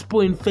you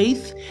prosper in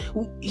faith.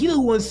 He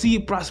doesn't want to see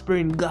you prosper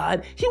in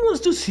God. He wants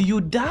to see you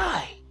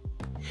die.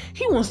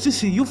 He wants to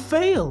see you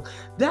fail.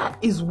 That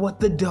is what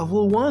the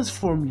devil wants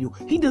from you.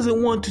 He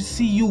doesn't want to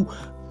see you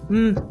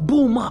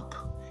boom up.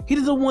 He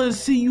doesn't want to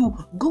see you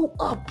go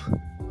up.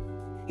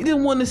 He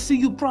doesn't want to see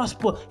you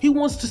prosper. He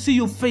wants to see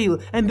you fail.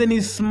 And then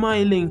he's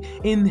smiling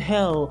in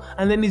hell.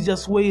 And then he's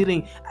just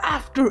waiting.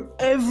 After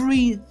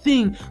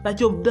everything that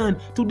you've done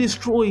to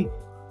destroy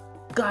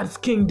God's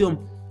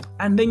kingdom,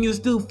 and then you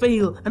still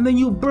fail, and then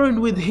you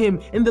burn with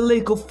him in the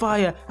lake of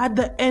fire. At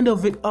the end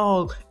of it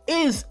all,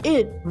 is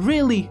it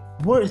really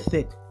worth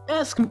it?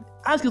 Ask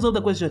yourself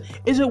the question.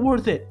 Is it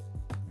worth it?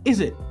 Is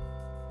it?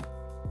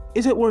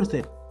 Is it worth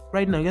it?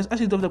 Right now, just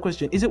ask yourself the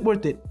question. Is it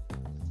worth it?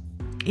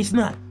 It's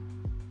not.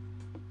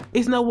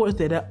 It's not worth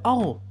it at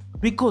all.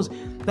 Because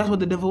that's what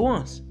the devil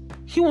wants.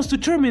 He wants to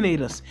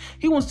terminate us.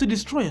 He wants to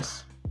destroy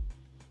us.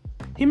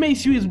 He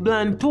makes you his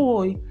blind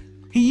toy.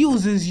 He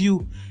uses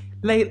you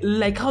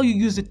like how you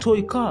use a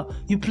toy car.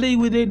 You play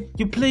with it,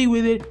 you play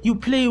with it, you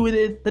play with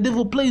it. The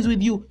devil plays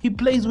with you. He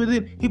plays with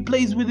it, he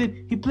plays with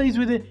it, he plays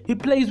with it, he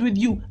plays with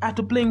you.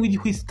 After playing with you,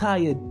 he's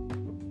tired.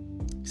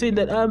 Saying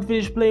that I'm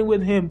finished playing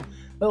with him.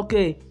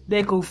 Okay,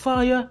 they go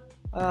fire.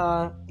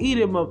 Eat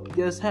him up.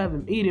 Just have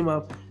him. Eat him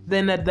up.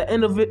 Then at the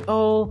end of it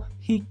all,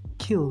 he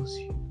kills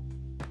you.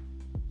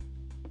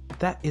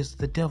 That is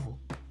the devil.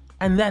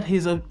 And that's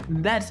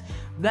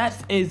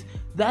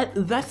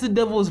the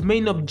devil's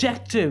main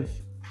objective.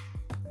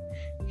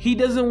 He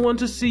doesn't want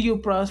to see you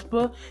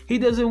prosper. He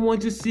doesn't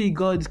want to see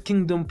God's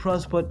kingdom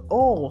prosper at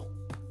all.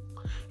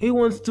 He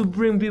wants to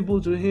bring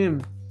people to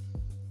him.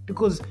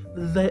 Because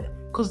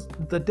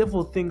the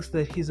devil thinks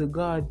that he's a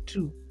god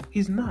too.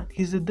 He's not.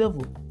 He's a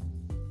devil.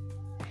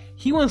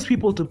 He wants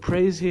people to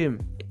praise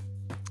him.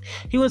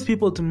 He wants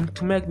people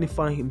to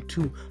magnify him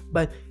too.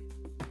 But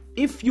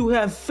if you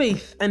have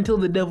faith and tell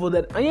the devil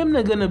that I am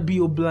not gonna be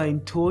your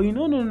blind toy,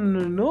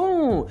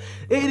 no.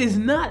 It is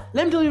not.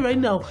 Let me tell you right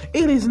now,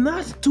 it is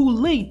not too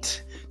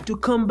late to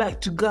come back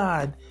to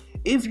God.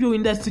 If you're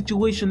in that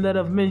situation that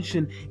I've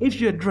mentioned,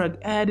 if you're a drug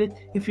addict,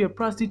 if you're a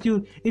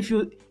prostitute, if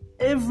you're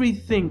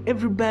everything,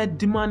 every bad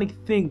demonic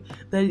thing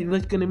that you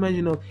can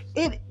imagine of,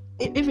 if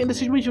in the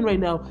situation right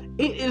now,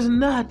 it is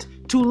not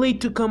too late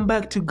to come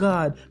back to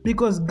God,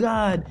 because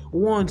God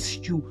wants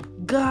you.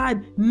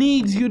 God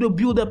needs you to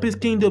build up his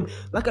kingdom.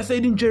 Like I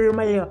said in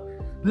Jeremiah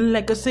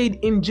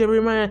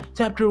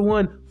chapter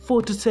 1,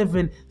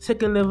 4-7,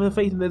 second level of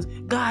faithfulness.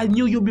 God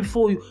knew you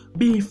before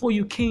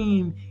you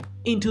came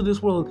into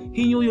this world.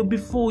 He knew you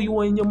before you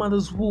were in your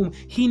mother's womb.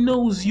 He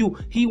knows you.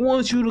 He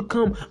wants you to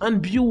come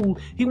and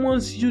build. He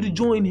wants you to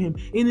join him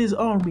in his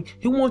army.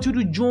 He wants you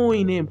to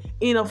join him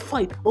in a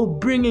fight of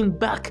bringing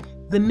back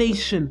the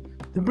nation,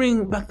 to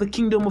bring back the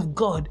kingdom of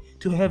God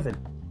to heaven.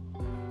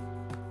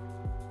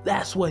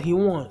 That's what he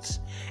wants.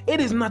 It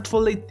is not too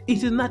late.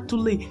 It is not too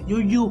late.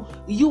 You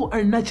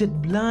are not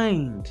yet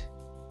blind.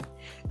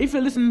 If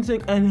you're listening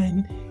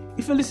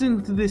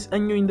to this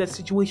and you're in that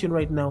situation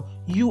right now,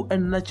 you are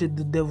not yet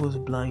the devil's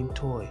blind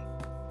toy.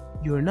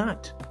 You're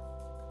not.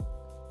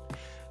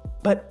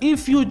 But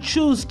if you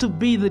choose to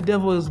be the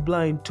devil's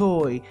blind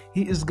toy,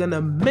 he is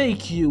gonna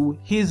make you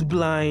his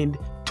blind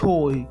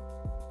toy.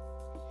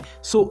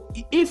 So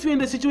if you're in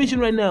the situation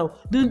right now,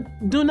 do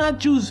not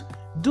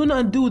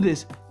do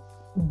this.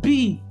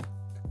 Be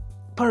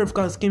part of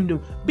God's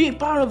kingdom. Be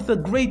part of the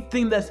great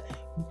thing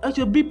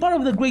be part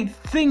of the great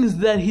things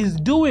that he's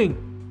doing.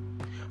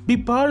 Be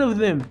part of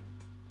them.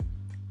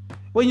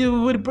 When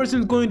the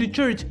person is going to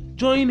church,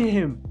 join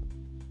him.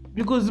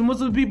 Because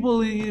most of the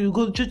people you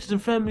go to church as a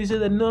family say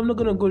that no, I'm not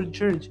gonna go to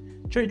church.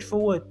 Church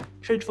for what?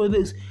 Church for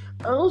this.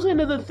 And also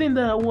another thing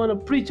that I want to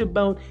preach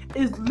about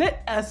is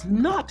let us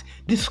not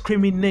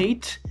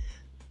discriminate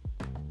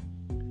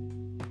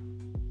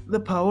the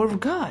power of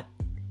God.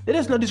 Let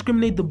us not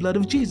discriminate the blood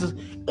of Jesus.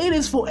 It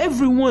is for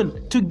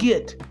everyone to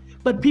get.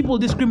 But people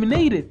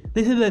discriminate it.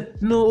 They say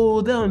that,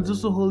 no, that one's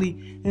also holy.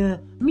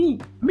 Me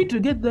to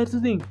get that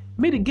thing.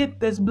 Me to get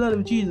this blood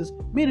of Jesus.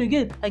 Me to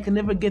get, I can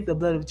never get the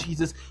blood of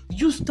Jesus.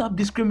 You stop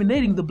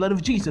discriminating the blood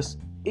of Jesus.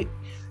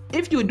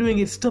 If you're doing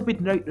it, stop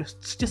it right.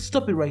 Just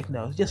stop it right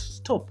now. Just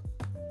stop.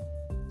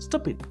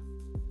 Stop it.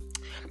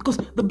 Because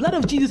the blood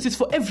of Jesus is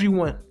for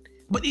everyone.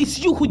 But it's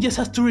you who just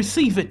has to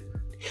receive it.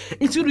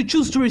 It's you to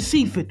choose to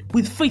receive it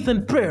with faith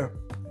and prayer.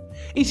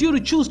 It's you to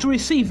choose to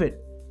receive it.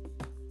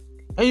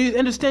 Are you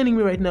understanding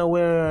me right now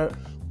where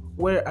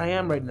I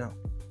am right now?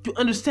 You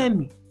understand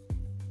me?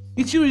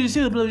 It's you to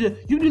receive the blood of Jesus.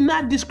 You do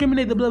not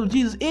discriminate the blood of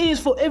Jesus. It is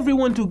for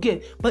everyone to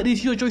get, but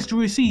it's your choice to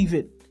receive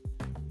it.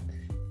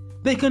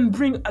 They can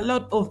bring a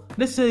lot of,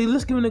 let's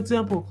give an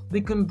example. They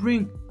can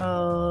bring,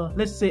 okay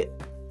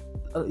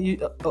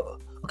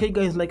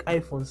guys, like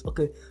iPhones.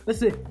 Okay, let's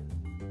say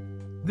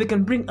they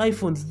can bring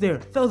iPhones there,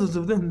 thousands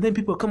of them. Then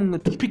people are coming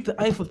to pick the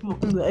iPhones. People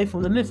come to the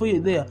iPhones, and then for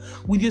you there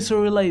with your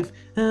story life.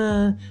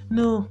 No,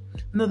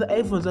 the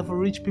iPhones are for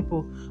rich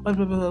people.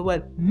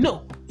 What?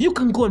 No, you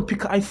can go and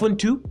pick an iPhone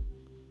too.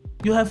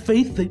 You have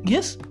faith that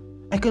yes,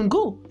 I can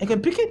go. I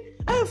can pick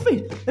it. I have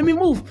faith. Let me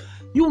move.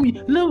 You want me?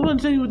 Let me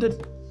tell you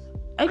that.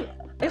 I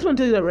just want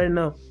to tell you that right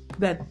now.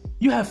 That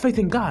you have faith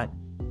in God.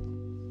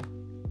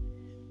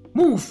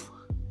 Move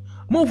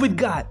with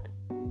God.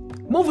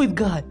 Move with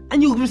God,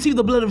 and you'll receive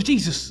the blood of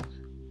Jesus.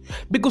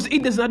 because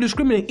it does not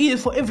discriminate. It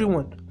is for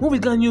everyone. Move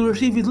with God and you will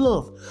receive His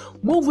love.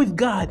 Move with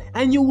God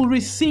and you will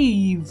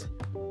receive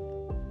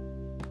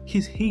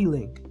His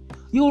healing.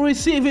 You will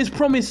receive His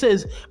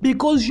promises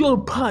because you're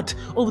part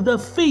of the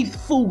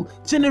faithful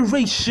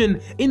generation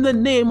in the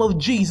name of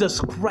Jesus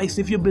Christ.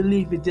 If you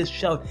believe it, just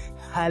shout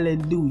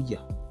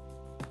hallelujah.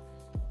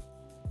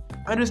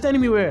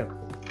 Understanding me well?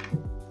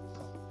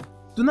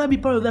 Do not be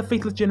part of that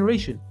faithless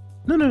generation.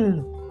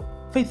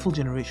 No. Faithful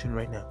generation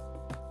right now.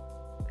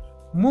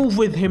 Move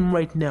with Him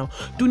right now.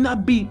 Do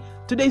not be,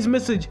 today's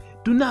message,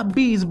 do not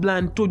be his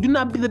blind toy. Do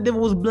not be the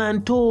devil's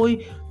blind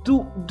toy.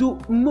 Do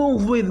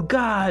move with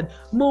God.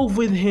 Move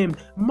with Him.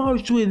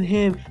 March with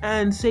Him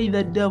and say,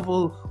 the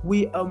devil,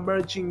 we are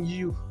marching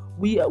you.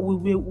 We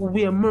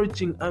are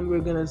marching and we're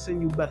gonna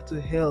send you back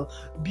to hell.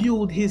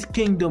 Build His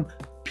kingdom.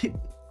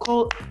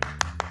 Call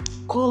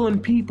on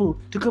people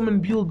to come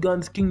and build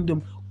God's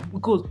kingdom.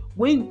 Because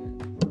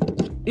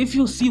if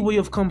you see where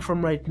you've come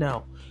from right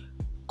now,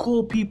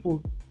 call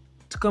people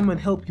to come and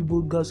help you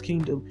build God's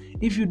kingdom.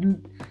 If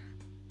you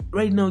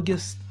right now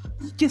just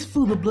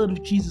feel the blood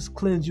of Jesus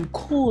cleanse you.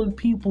 Call on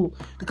people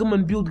to come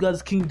and build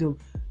God's kingdom.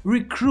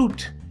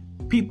 Recruit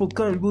people to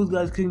come and build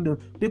God's kingdom.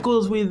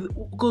 Because when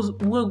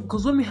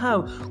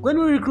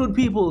we recruit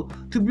people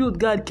to build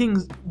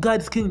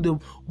God's kingdom,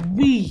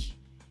 we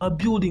are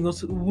building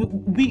us.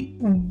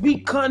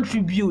 We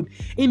contribute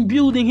in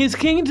building His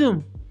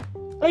kingdom.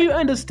 Are you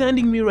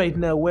understanding me right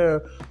now?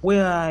 Where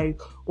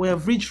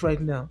I've reached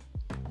right now?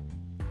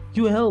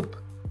 You help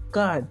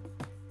God.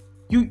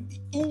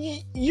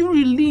 You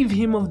relieve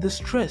Him of the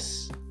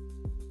stress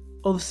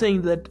of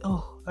saying that,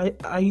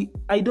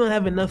 I don't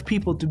have enough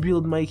people to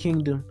build my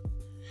kingdom.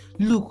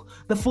 Look,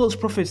 the false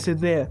prophets are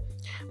there.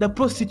 The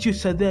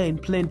prostitutes are there in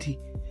plenty.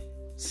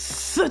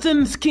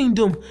 Satan's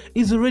kingdom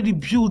is already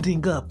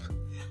building up.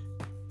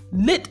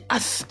 Let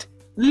us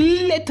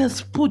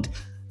put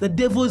the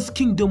devil's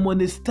kingdom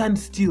on a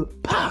standstill.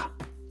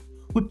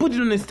 We put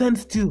it on a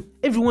standstill.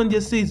 Everyone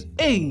just says,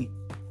 hey,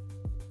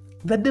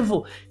 the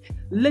devil,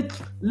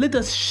 let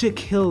us shake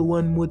hell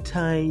one more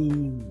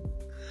time.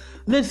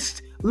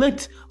 Let's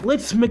make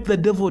the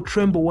devil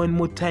tremble one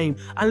more time,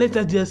 and let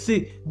us just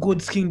say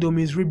God's kingdom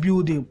is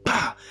rebuilding.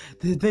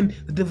 Then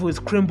the devil is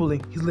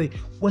trembling. He's like,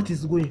 what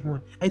is going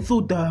on? I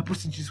thought the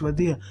prostitutes were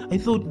there. I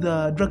thought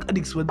the drug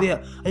addicts were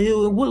there.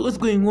 What's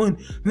going on?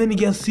 And then he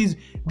just sees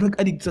drug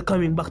addicts are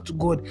coming back to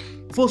God.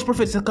 False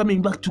prophets are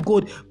coming back to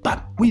God.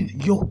 But with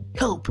your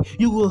help,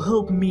 you will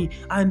help me,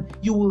 and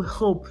you will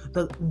help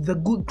the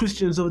good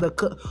Christians of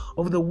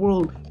the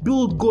world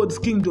build God's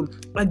kingdom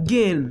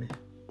again.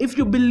 If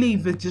you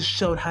believe it, just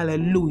shout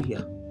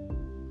hallelujah.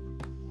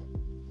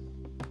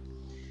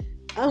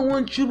 I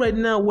want you right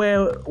now,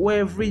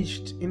 where I've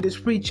reached in this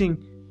preaching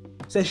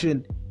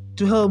session,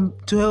 to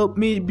help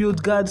me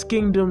build God's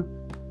kingdom.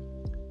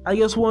 I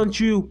just want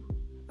you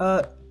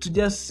to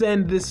just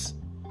send this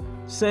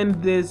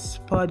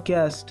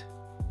podcast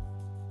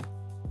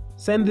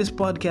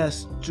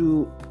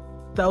to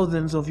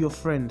thousands of your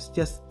friends.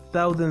 Just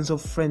thousands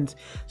of friends.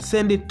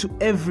 Send it to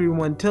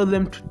everyone. Tell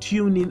them to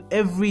tune in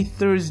every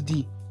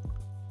Thursday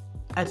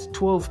at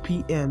 12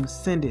 p.m.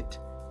 Send it.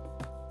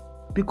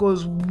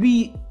 Because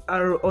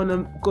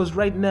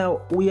right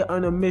now we are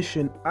on a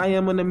mission. I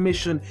am on a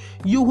mission.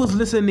 You who's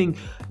listening,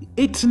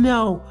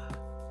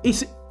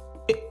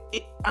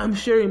 I'm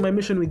sharing my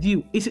mission with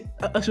you. It's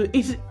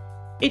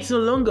no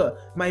longer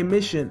my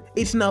mission.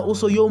 It's now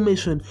also your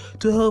mission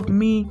to help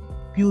me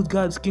build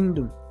God's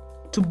kingdom,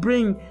 to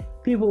bring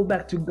people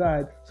back to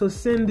God. So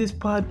send this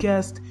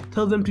podcast.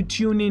 Tell them to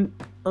tune in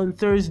on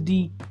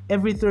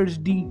every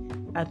Thursday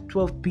at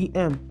 12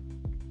 p.m.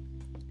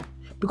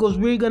 Because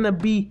we're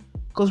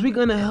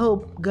gonna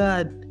help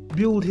God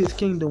build His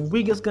kingdom.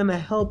 We're just gonna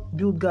help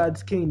build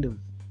God's kingdom.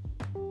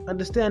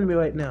 Understand me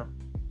right now?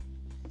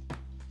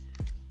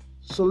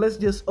 So let's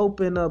just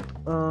open up.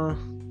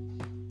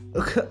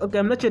 Okay,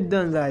 I'm not yet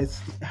done, guys.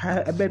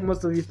 I bet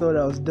most of you thought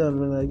I was done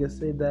when I just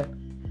said that.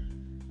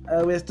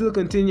 We're still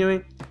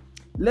continuing.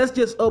 Let's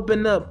just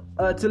open up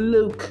to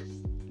Luke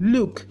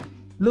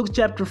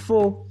chapter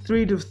 4,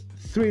 3 to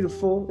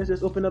 4. Let's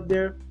just open up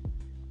there.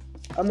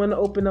 I'm gonna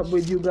open up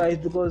with you guys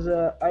because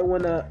I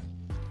wanna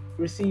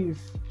receive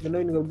the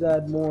learning of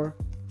God more.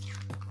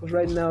 Because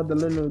right now the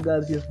learning of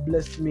God just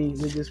blessed me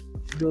with this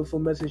beautiful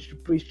message to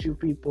preach to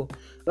people.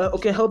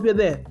 Okay, hope you're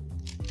there.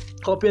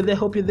 Hope you're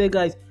there,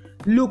 guys.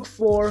 Luke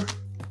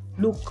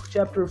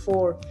chapter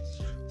 4,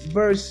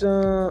 verse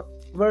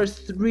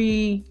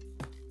 3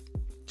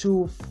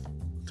 to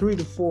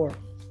 4.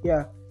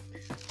 Yeah.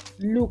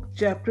 Luke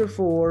chapter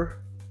 4,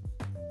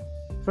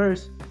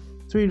 verse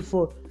 3 to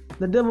 4.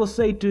 The devil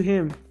said to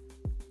him,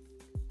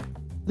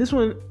 this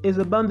one is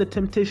about the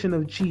temptation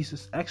of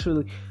Jesus.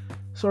 Actually,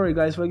 sorry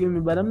guys, forgive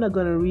me, but I'm not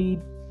gonna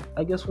read.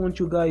 I just want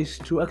you guys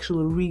to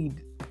actually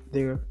read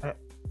there,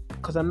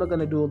 because I'm not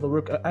gonna do all the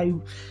work.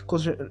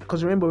 Because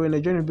remember, we're in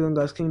a journey building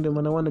God's kingdom,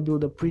 and I want to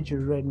build a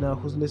preacher right now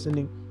who's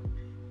listening.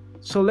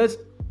 So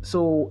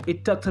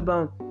it talks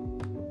about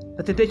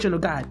the temptation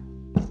of God.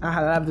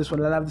 I love this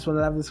one. I love this one.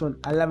 I love this one.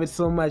 I love it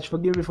so much.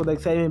 Forgive me for the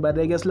excitement, but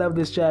I just love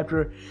this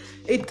chapter.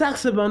 It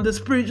talks about the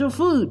spiritual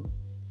food.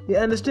 You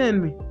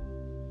understand me?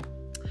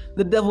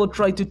 The devil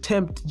tried to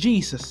tempt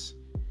Jesus.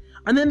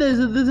 And then there's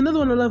another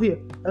one I love here.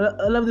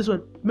 I love this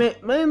one.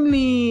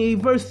 Mainly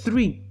verse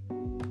 3.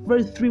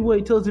 Verse 3 where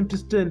he tells him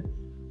to turn.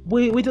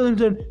 We tell him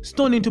to turn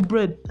stone into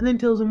bread. And then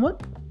tells him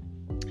what?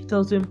 He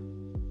tells him,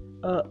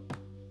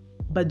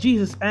 but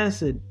Jesus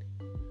answered,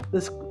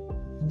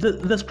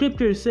 the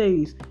scripture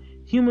says,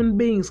 human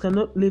beings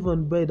cannot live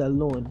on bread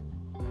alone.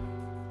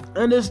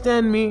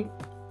 Understand me?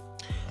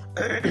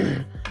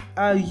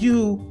 Are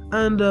you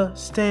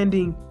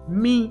understanding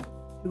me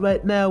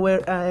right now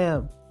where I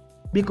am?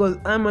 Because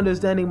I'm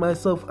understanding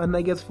myself, and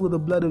I guess feel the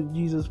blood of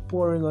Jesus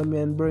pouring on me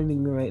and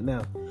burning me right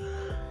now.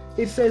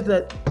 It says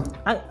that,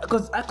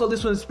 because I call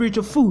this one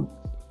spiritual food.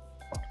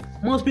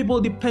 Most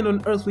people depend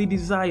on earthly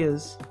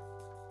desires.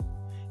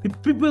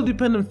 People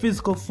depend on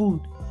physical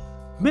food.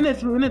 When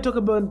I talk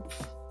about,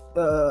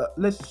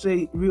 let's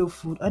say, real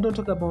food, I don't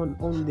talk about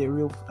only the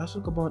real food. I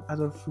talk about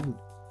other food.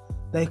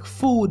 Like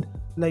food,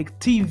 like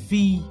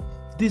TV,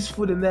 this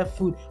food and that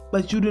food.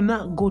 But you do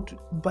not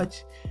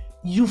but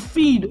you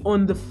feed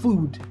on the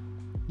food.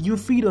 You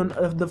feed on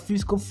the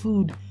physical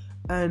food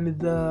and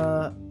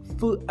the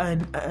food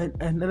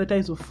and other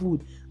types of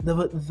food.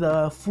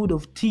 The food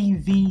of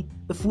TV,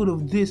 the food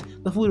of this,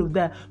 the food of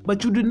that.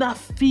 But you do not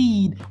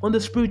feed on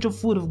the spiritual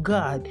food of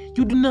God.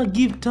 You do not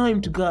give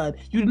time to God.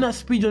 You do not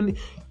feed on.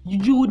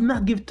 You would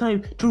not give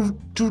time to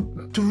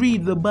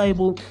read the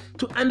Bible,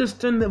 to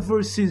understand the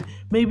verses.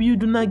 Maybe you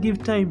do not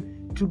give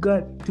time to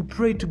God, to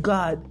pray to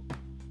God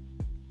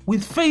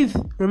with faith.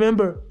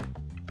 Remember,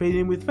 pray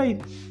Him with faith.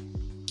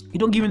 You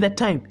don't give Him that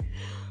time.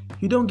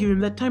 You don't give Him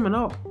that time at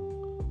all.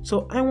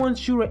 So I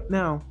want you right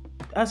now,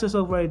 ask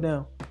yourself right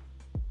now,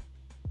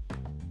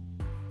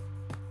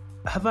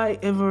 have I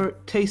ever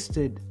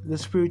tasted the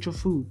spiritual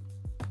food?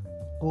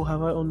 Or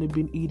have I only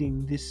been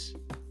eating this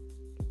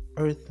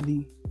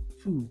earthly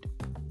food?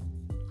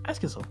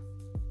 Ask yourself.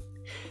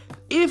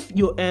 If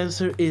your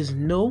answer is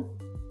no,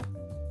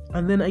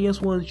 and then I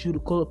just want you to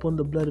call upon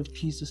the blood of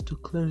Jesus to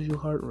cleanse your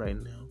heart right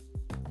now.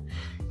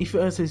 If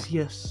your answer is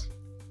yes,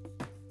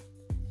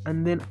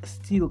 and then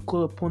still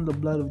call upon the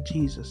blood of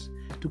Jesus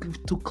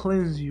to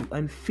cleanse you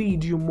and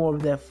feed you more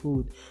of that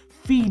food,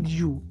 feed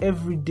you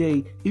every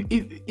day.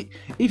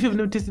 If you've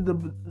never tasted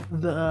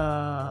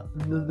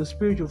the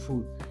spiritual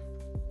food,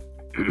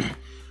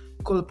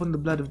 call upon the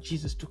blood of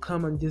Jesus to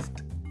come and just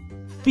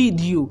feed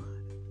you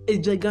a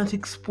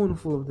gigantic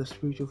spoonful of the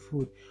spiritual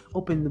food.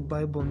 Open the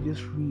Bible and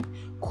just read.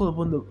 Call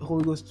upon the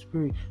Holy Ghost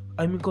Spirit.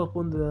 Call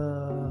upon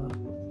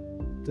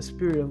the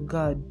Spirit of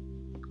God.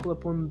 Call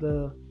upon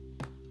the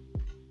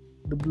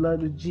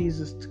blood of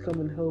Jesus to come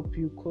and help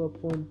you. Call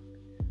upon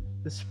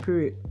the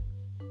Spirit.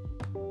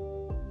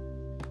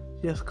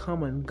 Just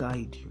come and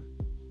guide you.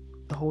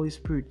 The Holy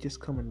Spirit just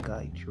come and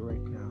guide you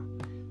right now.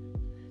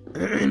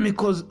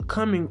 Because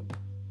coming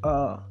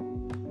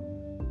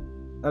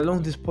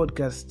along this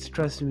podcast,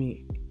 trust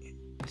me,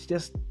 it's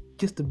just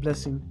a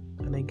blessing.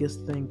 And I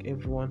just thank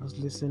everyone who's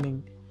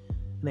listening,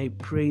 and I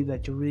pray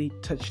that you're really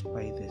touched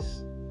by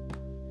this.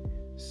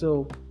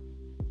 So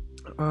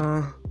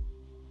I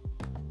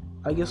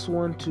just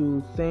want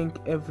to thank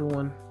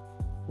everyone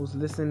who's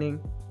listening,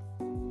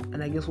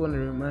 and I just want to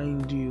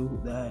remind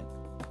you that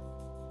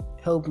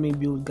help me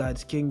build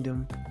God's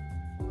kingdom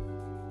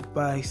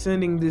by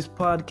sending this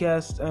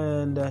podcast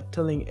and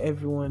telling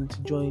everyone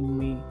to join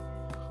me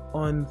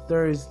on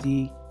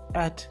Thursday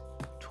at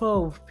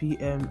 12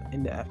 p.m.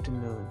 in the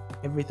afternoon.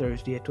 Every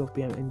Thursday at 12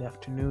 p.m. in the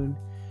afternoon.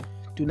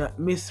 Do not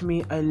miss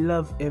me. I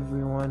love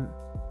everyone.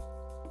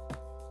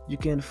 You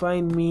can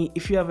find me.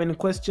 If you have any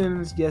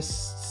questions,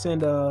 just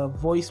send a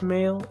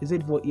voicemail.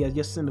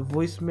 Just send a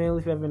voicemail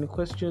if you have any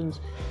questions.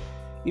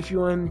 If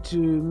you want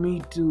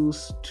me to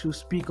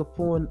speak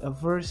upon a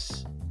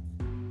verse,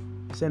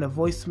 send a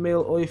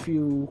voicemail. Or if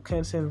you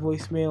can't send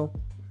voicemail,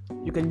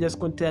 you can just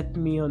contact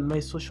me on my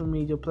social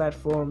media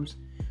platforms.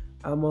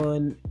 I'm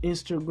on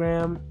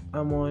Instagram,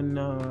 I'm on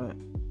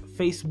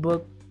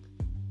Facebook,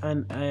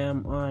 and I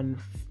am on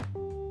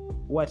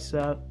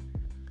WhatsApp.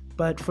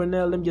 But for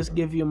now, let me just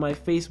give you my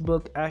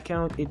Facebook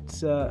account.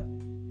 It's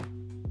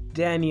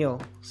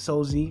Daniel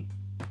Sozi.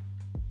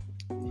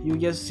 You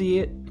just see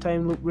it,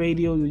 Time Loop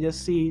Radio. You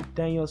just see it,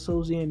 Daniel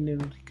Sozi, and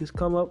then it just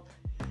come up.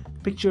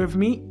 Picture of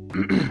me.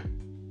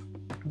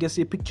 Just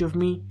see a picture of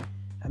me,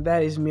 and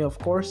that is me, of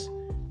course.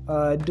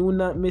 Do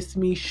not miss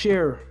me.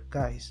 Share,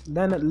 guys.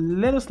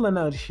 Let us learn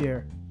how to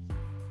share.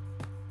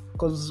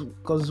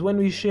 Cause when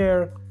we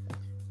share,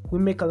 we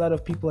make a lot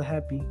of people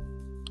happy.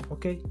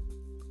 Okay.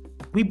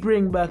 We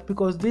bring back,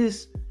 because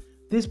this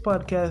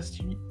podcast,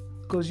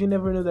 because you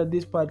never know that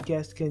this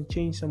podcast can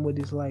change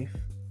somebody's life.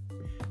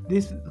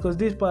 You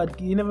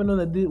never know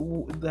that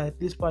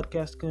this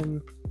podcast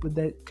can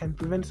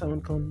prevent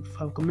someone from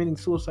committing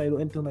suicide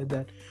or anything like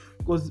that.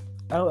 Because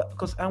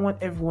I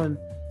want everyone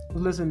who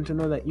listens to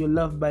know that you're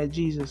loved by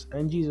Jesus,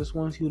 and Jesus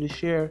wants you to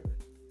share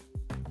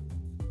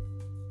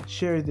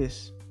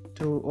this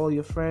to all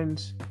your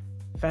friends,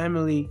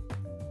 family.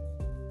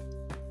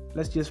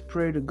 Let's just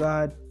pray to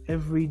God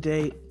every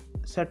day.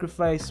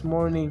 Sacrifice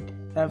morning,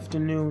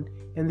 afternoon,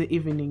 and the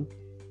evening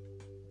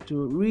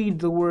to read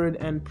the word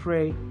and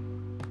pray.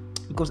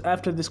 Because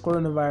after this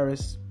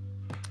coronavirus,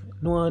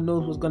 no one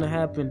knows what's going to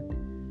happen.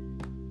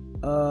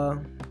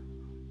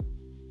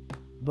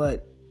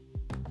 But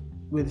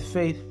with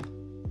faith,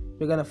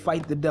 we're going to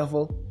fight the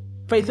devil.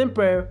 Faith and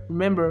prayer.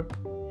 Remember,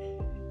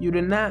 you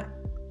do not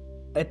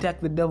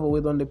attack the devil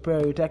with only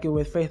prayer. You attack it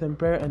with faith and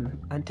prayer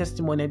and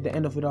testimony at the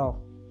end of it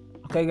all.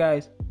 Okay,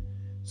 guys.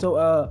 So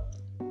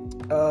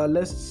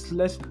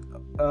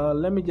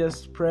let me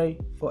just pray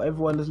for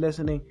everyone that's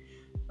listening.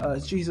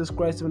 Jesus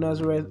Christ of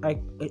Nazareth,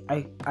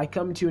 I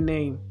come to your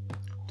name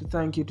to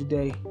thank you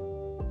today.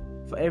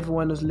 For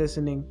everyone who's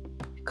listening,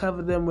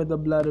 cover them with the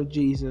blood of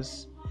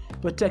Jesus.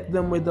 Protect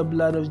them with the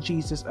blood of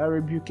Jesus. I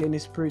rebuke any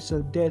spirits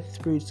of death,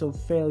 spirits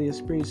of failure,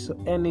 spirits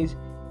of any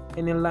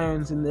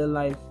lions in their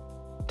life.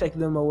 Take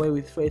them away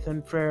with faith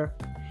and prayer.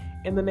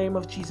 In the name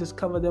of Jesus,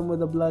 cover them with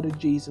the blood of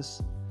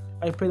Jesus.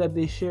 I pray that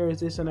they share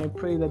this, and I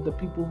pray that the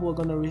people who are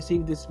going to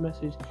receive this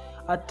message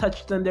are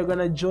touched, and they're going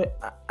to join,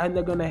 and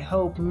they're going to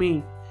help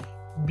me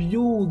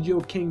build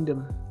your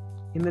kingdom.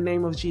 In the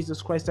name of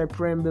Jesus Christ, I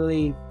pray and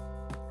believe.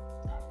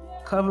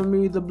 Cover me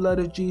with the blood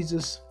of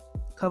Jesus.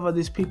 Cover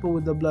these people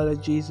with the blood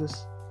of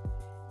Jesus.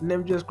 In the name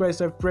of Jesus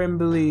Christ, I pray and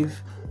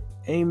believe.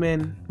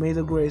 Amen. May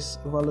the grace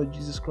of our Lord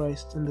Jesus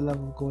Christ and the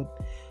love of God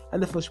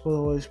and the fellowship of the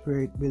Holy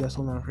Spirit be with us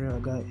all and forever,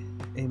 God.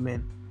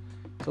 Amen.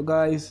 So,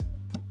 guys,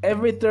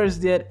 every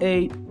Thursday at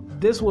 8,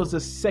 this was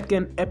the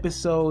second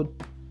episode.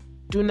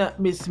 Do not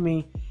miss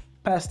me,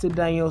 Pastor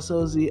Daniel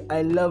Sozi.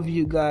 I love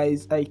you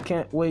guys. I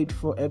can't wait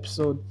for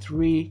episode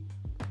 3.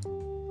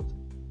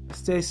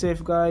 Stay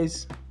safe,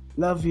 guys.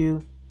 Love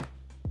you.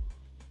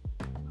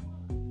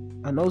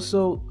 And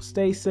also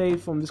stay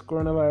safe from this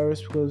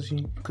coronavirus because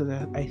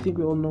I think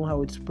we all know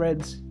how it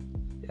spreads.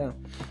 Yeah.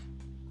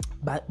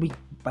 But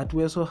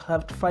we also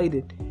have to fight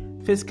it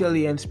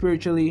physically and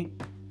spiritually.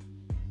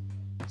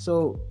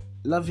 So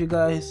love you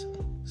guys.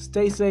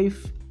 Stay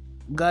safe.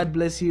 God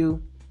bless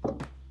you.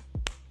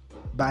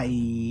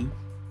 Bye.